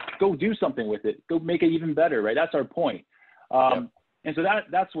go do something with it. Go make it even better, right? That's our point. And so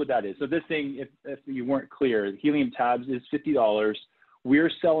that's what that is. So this thing, if you weren't clear, Helium tabs is $50.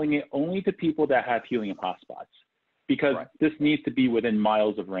 We're selling it only to people that have Helium hotspots, because this needs to be within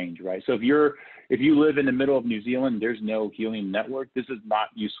miles of range, right? So if you live in the middle of New Zealand, there's no Helium network, this is not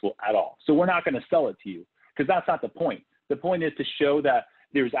useful at all. So we're not going to sell it to you, because that's not the point. The point is to show that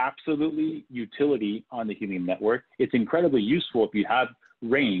there's absolutely utility on the Helium network. It's incredibly useful if you have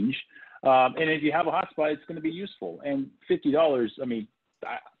range. And if you have a hotspot, it's going to be useful. And $50, I mean,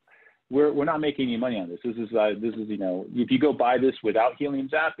 we're not making any money on this. This is you know, if you go buy this without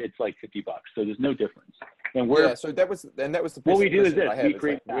Helium's app, it's like $50. So there's no difference. And so that was the what we do is this. We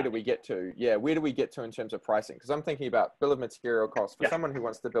create like, where do we get to? Yeah, where do we get to in terms of pricing? Because I'm thinking about bill of material costs for someone who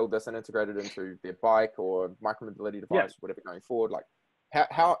wants to build this and integrate it into their bike or micromobility device, whatever going forward. Like,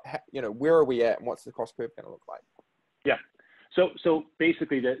 how you know, where are we at and what's the cost curve going to look like? Yeah. So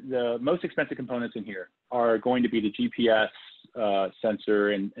basically the most expensive components in here are going to be the GPS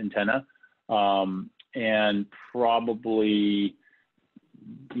sensor and antenna, and probably,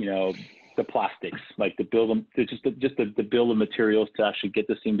 you know, the plastics, like the bill of materials to actually get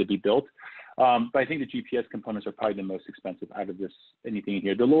this thing to be built. But I think the GPS components are probably the most expensive out of this, anything in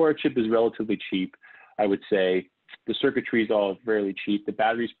here. The LoRa chip is relatively cheap, I would say. The circuitry is all fairly cheap. The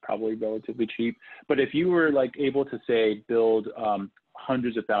battery's probably relatively cheap. But if you were like able to say build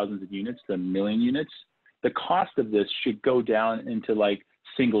hundreds of thousands of units to 1 million units, the cost of this should go down into like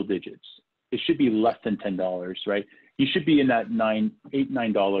single digits. It should be less than $10, right? You should be in that $8,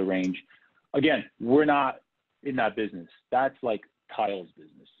 $9 range. Again, we're not in that business. That's like Tile's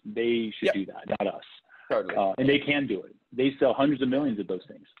business. They should do that, not us. Totally. And they can do it. They sell hundreds of millions of those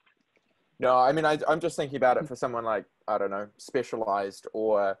things. No, I mean, I'm just thinking about it for someone like, I don't know, Specialized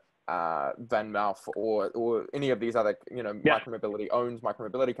or Van Mouth or any of these other, you know,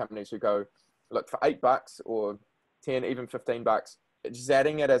 micromobility companies who go, look, for $8 or 10, even $15, just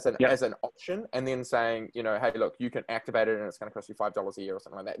adding it as an option, and then saying, you know, hey, look, you can activate it and it's going to cost you $5 a year or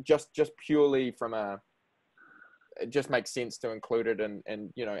something like that. Just purely from it just makes sense to include it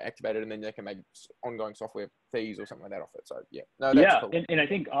and you know, activate it, and then they can make ongoing software fees or something like that off it. So that's cool. And I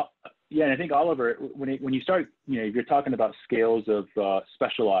think and I think, Oliver, when you start, you know, you're talking about scales of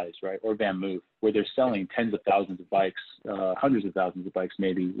Specialized, right, or Van Move, where they're selling tens of thousands of bikes, hundreds of thousands of bikes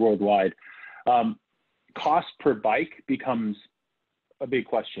maybe worldwide. Cost per bike becomes a big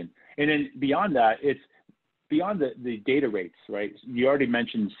question, and then beyond that, it's beyond the data rates, right? You already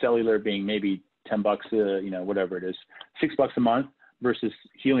mentioned cellular being maybe $10, you know, whatever it is, $6 a month versus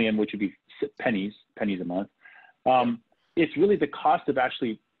Helium, which would be pennies a month. It's really the cost of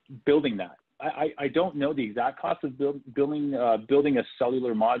actually building that. I don't know the exact cost of building a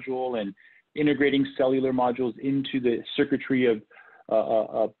cellular module and integrating cellular modules into the circuitry of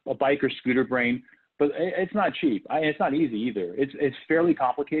a bike or scooter brain, but it's not cheap. It's not easy either. It's fairly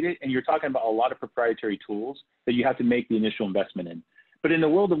complicated, and you're talking about a lot of proprietary tools that you have to make the initial investment in. But in the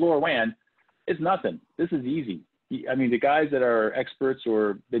world of LoRaWAN, it's nothing. This is easy. I mean, the guys that are experts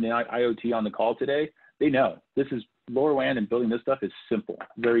or been in IoT on the call today, they know this is LoRaWAN, and building this stuff is simple,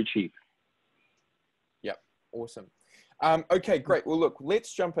 very cheap. Yep, awesome. Okay, great. Well, look,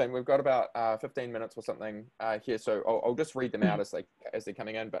 let's jump in. We've got about 15 minutes or something here, so I'll just read them out as they're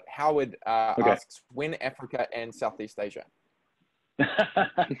coming in. But Howard asks, when Africa and Southeast Asia?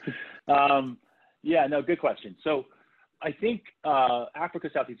 Yeah, no, good question. So I think Africa,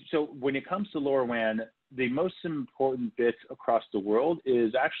 Southeast. So when it comes to LoRaWAN, the most important bit across the world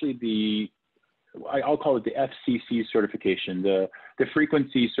is actually I'll call it the FCC certification, the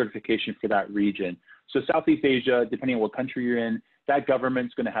frequency certification for that region. So Southeast Asia, depending on what country you're in, that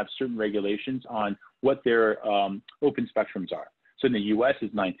government's going to have certain regulations on what their open spectrums are. So in the US,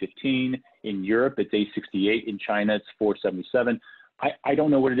 it's 915. In Europe, it's 868. In China, it's 477. I don't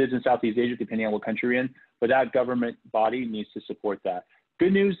know what it is in Southeast Asia, depending on what country you're in, but that government body needs to support that.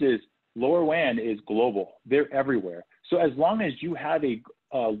 Good news is LoRaWAN is global. They're everywhere. So as long as you have a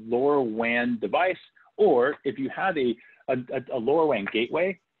LoRaWAN device, or if you have a LoRaWAN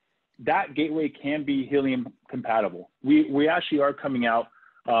gateway, that gateway can be Helium compatible. We actually are coming out,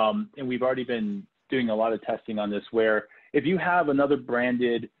 and we've already been doing a lot of testing on this, where if you have another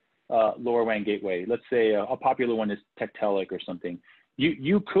branded LoRaWAN gateway, let's say a popular one is Tectelic or something,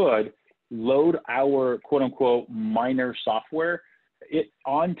 you could load our quote unquote miner software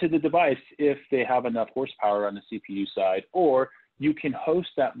onto the device if they have enough horsepower on the CPU side, or you can host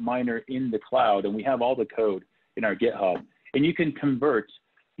that miner in the cloud, and we have all the code in our GitHub, and you can convert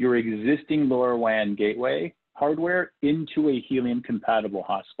your existing LoRaWAN gateway hardware into a Helium compatible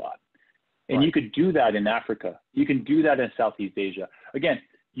hotspot. And you could do that in Africa. You can do that in Southeast Asia. Again,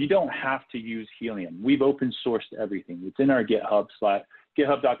 you don't have to use Helium. We've open sourced everything. It's in our GitHub,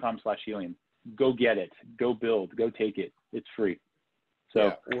 github.com/Helium. Go get it. Go build. Go take it. It's free.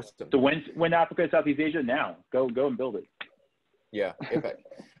 So, awesome. So when Africa and Southeast Asia, now go and build it. Yeah, epic.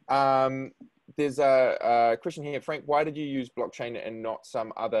 There's a question here, Frank. Why did you use blockchain and not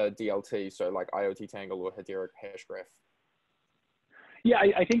some other DLT, so like IoT Tangle or Hedera Hashgraph? Yeah,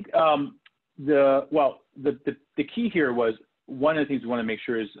 I think the key here was, one of the things we want to make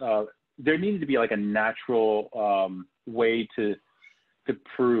sure is there needed to be like a natural way to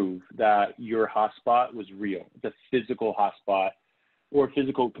prove that your hotspot was real, the physical hotspot or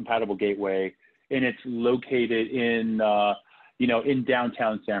physical compatible gateway, and it's located in in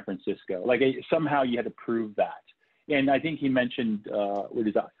downtown San Francisco. Like somehow you had to prove that. And I think he mentioned what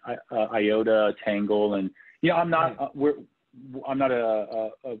is IOTA, Tangle, and I'm not I'm not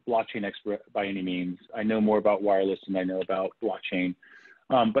a blockchain expert by any means. I know more about wireless than I know about blockchain.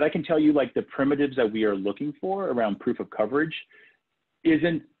 But I can tell you, like, the primitives that we are looking for around proof of coverage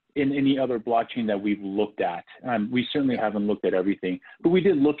isn't in any other blockchain that we've looked at. We certainly haven't looked at everything, but we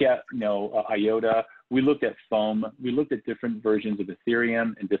did look at, IOTA. We looked at Foam. We looked at different versions of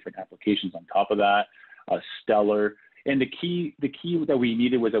Ethereum and different applications on top of that, Stellar. And the key that we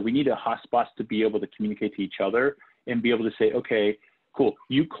needed was that we needed hotspots to be able to communicate to each other and be able to say, okay, cool,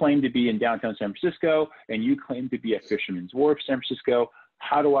 you claim to be in downtown San Francisco and you claim to be at Fisherman's Wharf, San Francisco.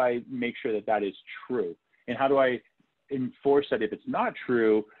 How do I make sure that that is true? And how do I enforce that if it's not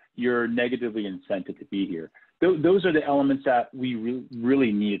true, you're negatively incented to be here? Those are the elements that we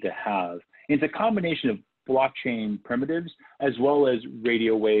really needed to have. And it's a combination of blockchain primitives as well as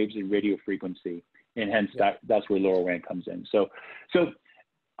radio waves and radio frequency. And hence that's where LoRaWAN comes in. So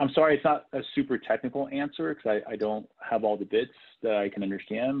I'm sorry, it's not a super technical answer because I don't have all the bits that I can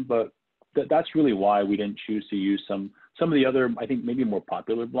understand, but that's really why we didn't choose to use some of the other, I think maybe more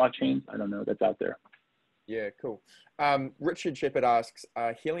popular blockchains, I don't know, that's out there. Yeah, cool. Richard Shepard asks,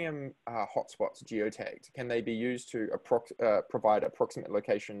 Helium hotspots geotagged. Can they be used to provide approximate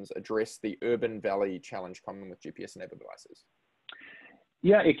locations, address the urban valley challenge common with GPS-enabled devices?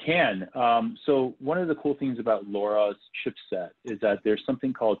 Yeah, it can. So one of the cool things about LoRa's chipset is that there's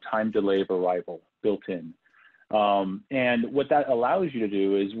something called time delay of arrival built in. And what that allows you to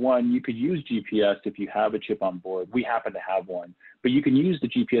do is, one, you could use GPS if you have a chip on board. We happen to have one, but you can use the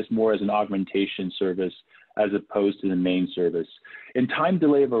GPS more as an augmentation service as opposed to the main service. And time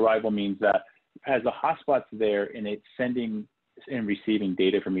delay of arrival means that as the hotspot's there and it's sending and receiving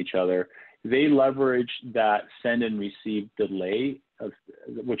data from each other, they leverage that send and receive delay,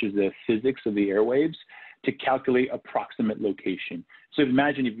 which is the physics of the airwaves, to calculate approximate location. So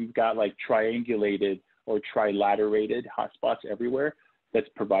imagine if you've got like triangulated or trilaterated hotspots everywhere that's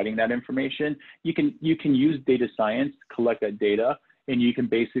providing that information, you can use data science to collect that data, and you can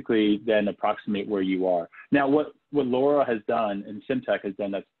basically then approximate where you are. Now, what LoRa has done and Simtech has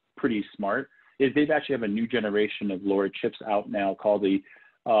done that's pretty smart is they've actually have a new generation of LoRa chips out now called the,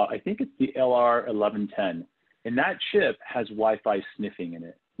 I think it's the LR1110. And that chip has Wi-Fi sniffing in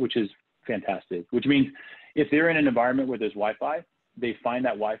it, which is fantastic, which means if they're in an environment where there's Wi-Fi, they find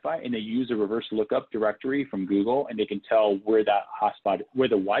that Wi-Fi and they use a reverse lookup directory from Google and they can tell where that hotspot, where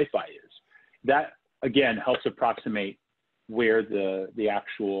the Wi-Fi is. That, again, helps approximate where the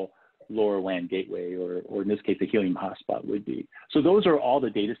actual LoRaWAN gateway, or in this case, the Helium hotspot would be. So those are all the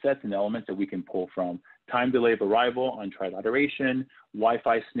data sets and elements that we can pull from. Time delay of arrival on trilateration,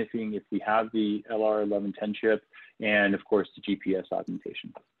 Wi-Fi sniffing if we have the LR1110 chip, and of course the GPS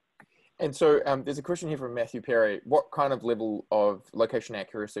augmentation. And so there's a question here from Matthew Perry. What kind of level of location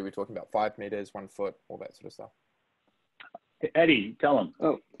accuracy are we talking about? 5 meters, 1 foot, all that sort of stuff? Eddie, tell him.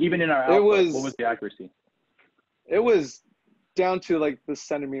 Oh, even in our output, what was the accuracy? It was down to like the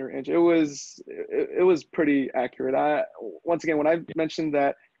centimeter inch. It was pretty accurate. Once again, when I mentioned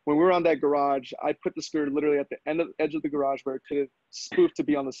that when we were on that garage, I put the scooter literally at the edge of the garage where it could have spoofed to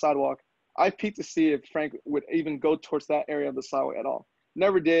be on the sidewalk. I peeked to see if Frank would even go towards that area of the sidewalk at all.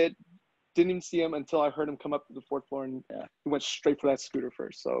 Never did. Didn't even see him until I heard him come up to the 4th floor, and he went straight for that scooter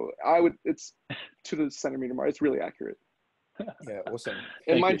first. So it's to the centimeter mark. It's really accurate. Yeah, awesome.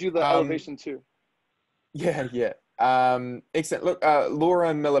 And mind you, the elevation too. Yeah. Excellent. Look,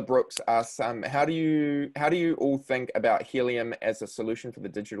 Laura Miller Brooks asks, how do you all think about Helium as a solution for the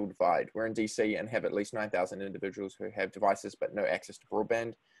digital divide? We're in DC and have at least 9,000 individuals who have devices but no access to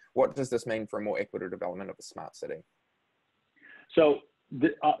broadband. What does this mean for a more equitable development of a smart city? So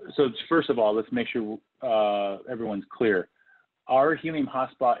first of all, let's make sure everyone's clear. Our Helium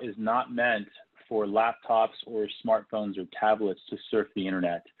hotspot is not meant for laptops or smartphones or tablets to surf the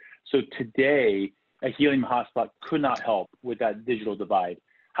internet. So today, a Helium hotspot could not help with that digital divide.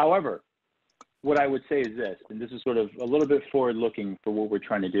 However, what I would say is this, and this is sort of a little bit forward-looking for what we're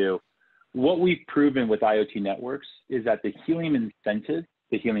trying to do. What we've proven with IoT networks is that the Helium incentive,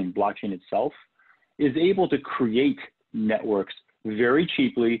 the Helium blockchain itself, is able to create networks very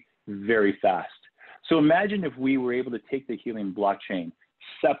cheaply, very fast. So imagine if we were able to take the Helium blockchain,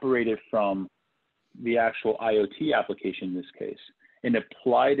 separate it from the actual IoT application in this case, and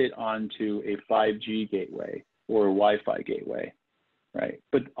applied it onto a 5G gateway or a Wi-Fi gateway, right?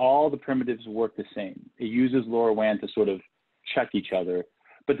 But all the primitives work the same. It uses LoRaWAN to sort of check each other,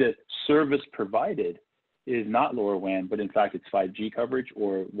 but the service provided is not LoRaWAN, but in fact it's 5G coverage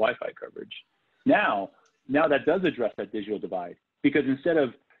or Wi-Fi coverage. Now that does address that digital divide, because instead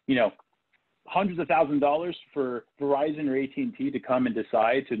of, hundreds of $1,000s for Verizon or AT&T to come and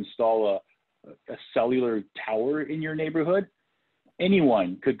decide to install a cellular tower in your neighborhood,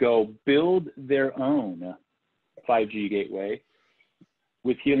 anyone could go build their own 5G gateway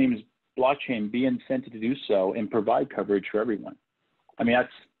with Helium's blockchain, be incented to do so and provide coverage for everyone. I mean,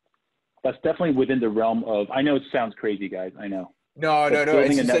 that's definitely within the realm of, I know it sounds crazy, guys, I know. No. Building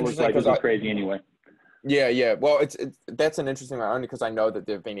It's a just network interesting like this because is crazy anyway. Yeah. Well, that's an interesting one only because I know that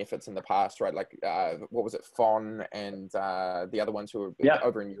there have been efforts in the past, right? Like, what was it, FON and the other ones who were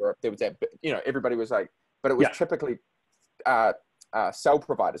over in Europe. There was that, everybody was like, but it was typically cell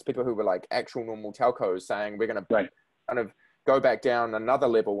providers, people who were like actual normal telcos saying we're going to kind of go back down another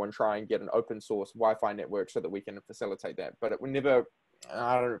level and try and get an open source Wi-Fi network so that we can facilitate that. But it would never,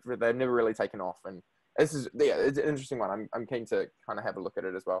 they've never really taken off. And this is, it's an interesting one. I'm keen to kind of have a look at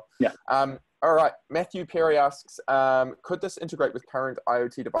it as well. Yeah. All right. Matthew Perry asks, could this integrate with current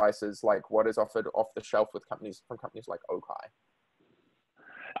IoT devices like what is offered off the shelf with companies like Okai?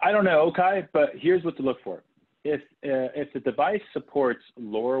 I don't know, Okai, but here's what to look for. If the device supports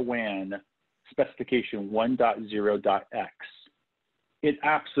LoRaWAN specification 1.0.x, it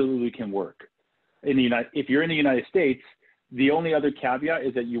absolutely can work. If you're in the United States, the only other caveat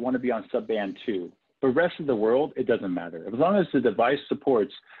is that you want to be on subband 2. The rest of the world, it doesn't matter. As long as the device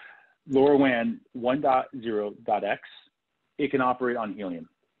supports LoRaWAN 1.0.x, it can operate on Helium.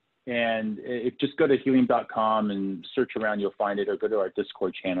 And just go to helium.com and search around, you'll find it, or go to our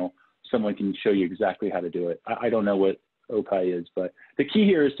Discord channel. Someone can show you exactly how to do it. I don't know what Okai is, but the key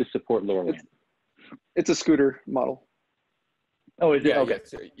here is to support LoRaWAN. It's a scooter model. Oh, is it? Okay.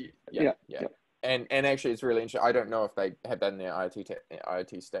 Yeah. And actually, it's really interesting. I don't know if they have that in their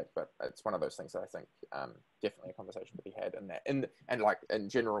IoT stack, but it's one of those things that I think definitely a conversation to be had in that. And like in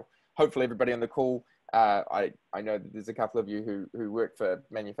general, hopefully everybody on the call. I know that there's a couple of you who work for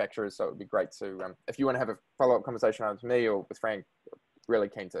manufacturers, so it would be great to if you want to have a follow-up conversation with me or with Frank. Really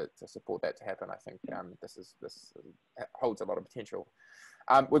keen to support that to happen. I think this holds a lot of potential.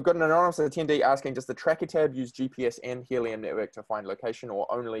 We've got an anonymous attendee asking, does the tracker tab use GPS and Helium network to find location or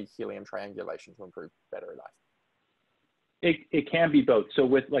only Helium triangulation to improve battery life? It can be both. So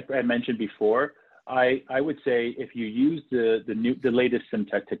with, like I mentioned before, I would say if you use the latest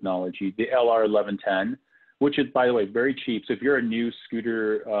SimTech technology, the LR1110, which is, by the way, very cheap. So if you're a new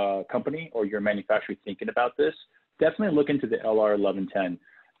scooter company or you're a manufacturer thinking about this, definitely look into the LR1110.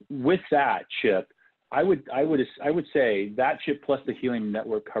 With that chip, I would say that chip plus the Helium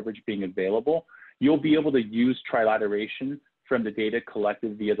network coverage being available, you'll be able to use trilateration from the data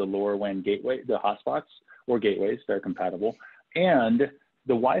collected via the LoRaWAN gateway, the hotspots or gateways that are compatible, and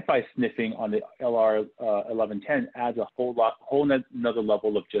the Wi-Fi sniffing on the LR1110 adds a whole another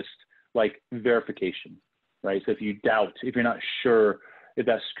level of just like verification, right? So if you doubt, if you're not sure if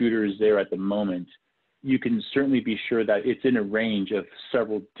that scooter is there at the moment, you can certainly be sure that it's in a range of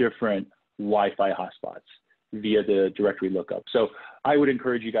several different Wi-Fi hotspots via the directory lookup. So I would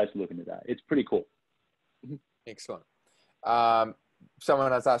encourage you guys to look into that. It's pretty cool. Excellent. Someone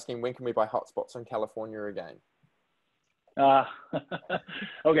was asking, when can we buy hotspots in California again?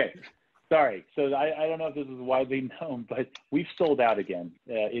 Okay, sorry. So I don't know if this is widely known, but we've sold out again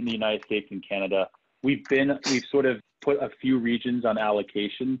in the United States and Canada. We've sort of put a few regions on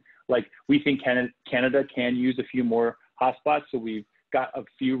allocation. Like we think Canada can use a few more hotspots, so we've got a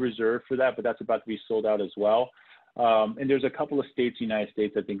few reserved for that, but that's about to be sold out as well. And there's a couple of states, United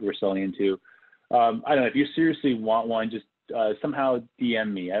States, I think we're selling into. I don't know, if you seriously want one, just somehow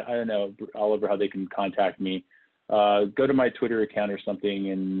DM me. I don't know, Oliver, how they can contact me. Go to my Twitter account or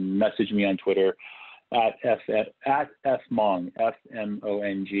something and message me on Twitter at fmong,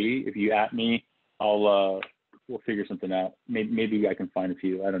 F-M-O-N-G. If you at me, we'll figure something out. Maybe I can find a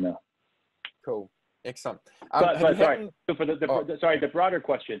few. I don't know. Cool. Excellent. Sorry. So for the broader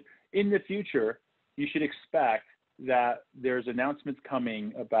question, in the future, you should expect that there's announcements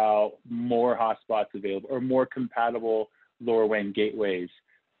coming about more hotspots available or more compatible LoRaWAN gateways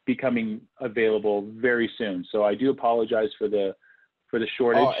becoming available very soon. So I do apologize for the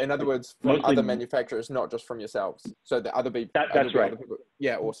shortage. Oh, in other words, from other manufacturers, not just from yourselves. So the other people. That's right.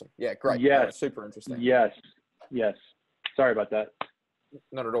 Yeah, awesome. Yeah, great. Yes. Super interesting. Yes. Sorry about that.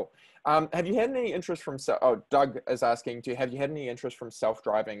 Not at all. Have you had any interest from, Doug is asking, have you had any interest from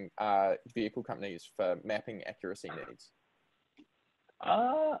self-driving vehicle companies for mapping accuracy needs?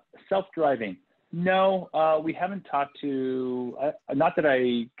 Self-driving. No, we haven't talked to, not that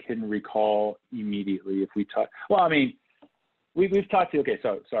I can recall immediately if we talk, well, I mean, we've talked to,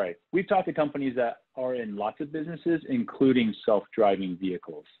 we've talked to companies that are in lots of businesses, including self-driving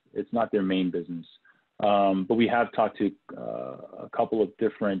vehicles. It's not their main business. But we have talked to a couple of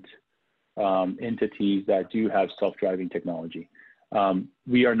different entities that do have self-driving technology.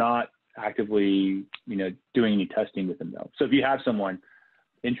 We are not actively, doing any testing with them though. So if you have someone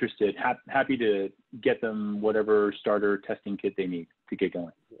interested, happy to get them whatever starter testing kit they need to get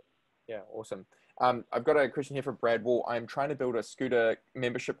going. Yeah, awesome. I've got a question here from Brad Wall. I'm trying to build a scooter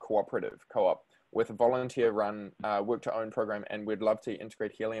membership cooperative co-op with a volunteer run work to own program, and we'd love to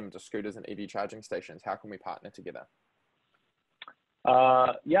integrate Helium into scooters and EV charging stations. How can we partner together?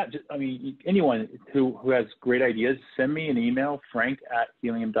 Yeah, anyone who has great ideas, send me an email,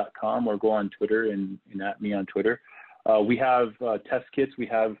 frank@helium.com, or go on Twitter and at me on Twitter. We have test kits.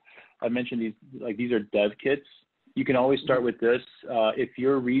 I mentioned these are dev kits. You can always start with this. If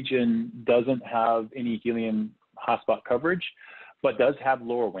your region doesn't have any Helium hotspot coverage, but does have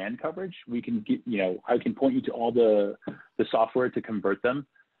lower WAN coverage, we can I can point you to all the software to convert them.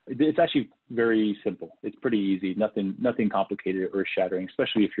 It's actually very simple. It's pretty easy. Nothing complicated or shattering,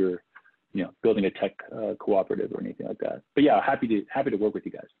 especially if you're, building a tech cooperative or anything like that. But yeah, happy to work with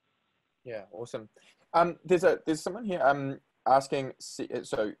you guys. Yeah, awesome. There's someone here asking,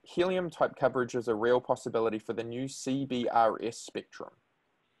 so Helium type coverage is a real possibility for the new CBRS spectrum.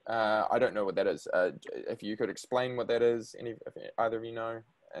 I don't know what that is. If you could explain what that is, if either of you know,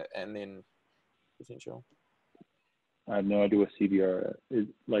 and then potential. I have no idea what CBR is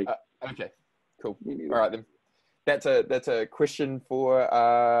like. Okay, cool. All right then. That's a question for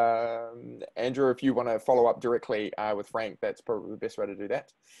Andrew. If you want to follow up directly with Frank, that's probably the best way to do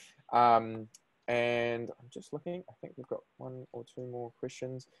that. And I'm just looking. I think we've got one or two more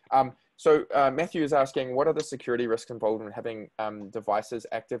questions. So Matthew is asking, what are the security risks involved in having devices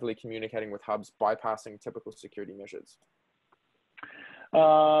actively communicating with hubs, bypassing typical security measures?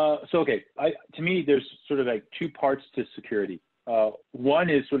 To me, there's sort of like two parts to security. One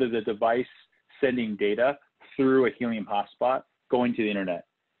is sort of the device sending data through a Helium hotspot going to the internet.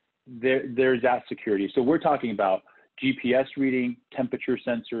 There's that security. So we're talking about GPS reading, temperature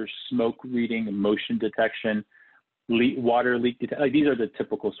sensors, smoke reading, motion detection, water leak detection. Like, these are the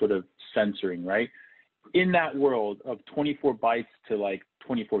typical sort of sensoring, right? In that world of 24 bytes to like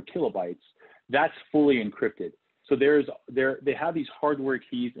 24 kilobytes, that's fully encrypted. So they have these hardware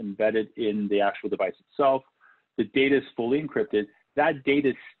keys embedded in the actual device itself. The data is fully encrypted. That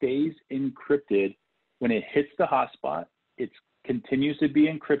data stays encrypted when it hits the hotspot. It continues to be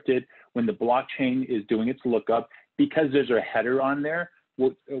encrypted when the blockchain is doing its lookup, because there's a header on there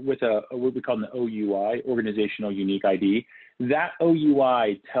with what we call an OUI, Organizational Unique ID. That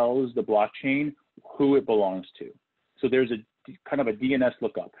OUI tells the blockchain who it belongs to. So there's a kind of a DNS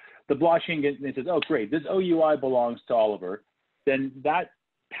lookup. The blockchain says, oh, great, this OUI belongs to Oliver. Then that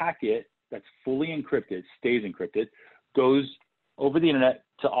packet that's fully encrypted, stays encrypted, goes over the internet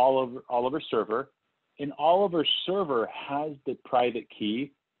to Oliver's server, and Oliver's server has the private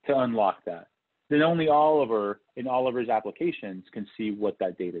key to unlock that. Then only Oliver and Oliver's applications can see what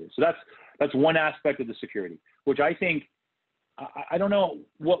that data is. So that's one aspect of the security, which I think, I don't know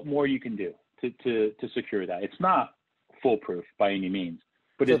what more you can do to secure that. It's not foolproof by any means,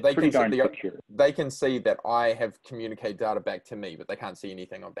 but so it's pretty darn secure. They can see that I have communicated data back to me, but they can't see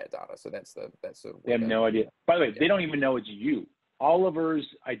anything of that data. So that's the they have no idea. By the way, they don't even know it's you. Oliver's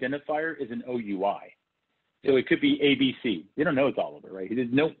identifier is an OUI. So it could be ABC. They don't know it's Oliver, right?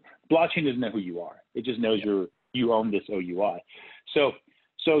 Blockchain doesn't know who you are. It just knows you own this OUI. So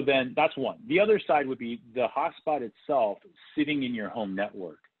then that's one. The other side would be the hotspot itself sitting in your home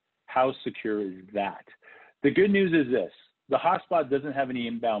network. How secure is that? The good news is this: the hotspot doesn't have any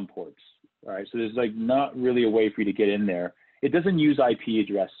inbound ports. All right, so there's like not really a way for you to get in there. It doesn't use IP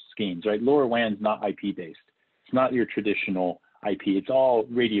address schemes, right? LoRaWAN is not IP based. It's not your traditional IP. It's all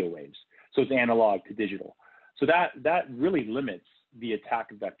radio waves. So it's analog to digital. So that really limits the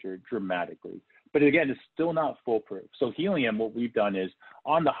attack vector dramatically. But again, it's still not foolproof. So Helium, what we've done is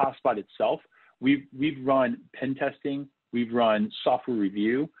on the hotspot itself, we've run pen testing, we've run software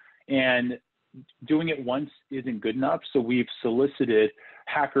review, and doing it once isn't good enough. So we've solicited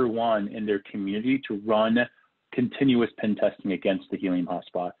HackerOne and their community to run continuous pen testing against the Helium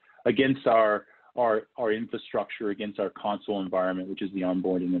hotspot, against our infrastructure, against our console environment, which is the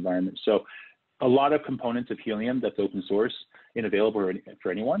onboarding environment. So a lot of components of Helium that's open source and available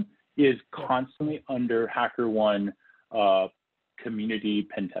for anyone is constantly under HackerOne community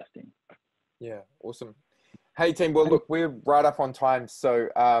pen testing. Yeah, awesome. Hey team, well look, we're right up on time, so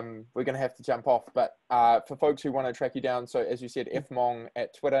we're going to have to jump off. But for folks who want to track you down, so as you said, Mong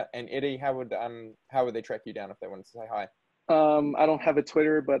at Twitter, and Eddie, how would they track you down if they wanted to say hi? I don't have a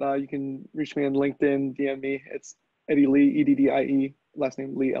Twitter, but you can reach me on LinkedIn, DM me. It's Eddie Lee, EDDIE, last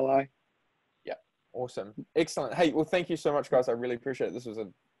name Lee, LI. Yeah, awesome, excellent. Hey, well, thank you so much, guys. I really appreciate it. This was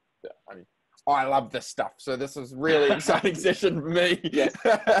I love this stuff. So this is really exciting session for me. Yes.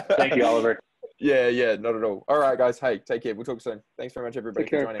 Thank you, Oliver. Yeah, not at all. All right, guys. Hey, take care. We'll talk soon. Thanks very much, everybody, Take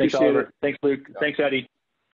for care. joining. Thanks, Appreciate Oliver. it. Thanks, Luke. Yeah. Thanks, Eddie.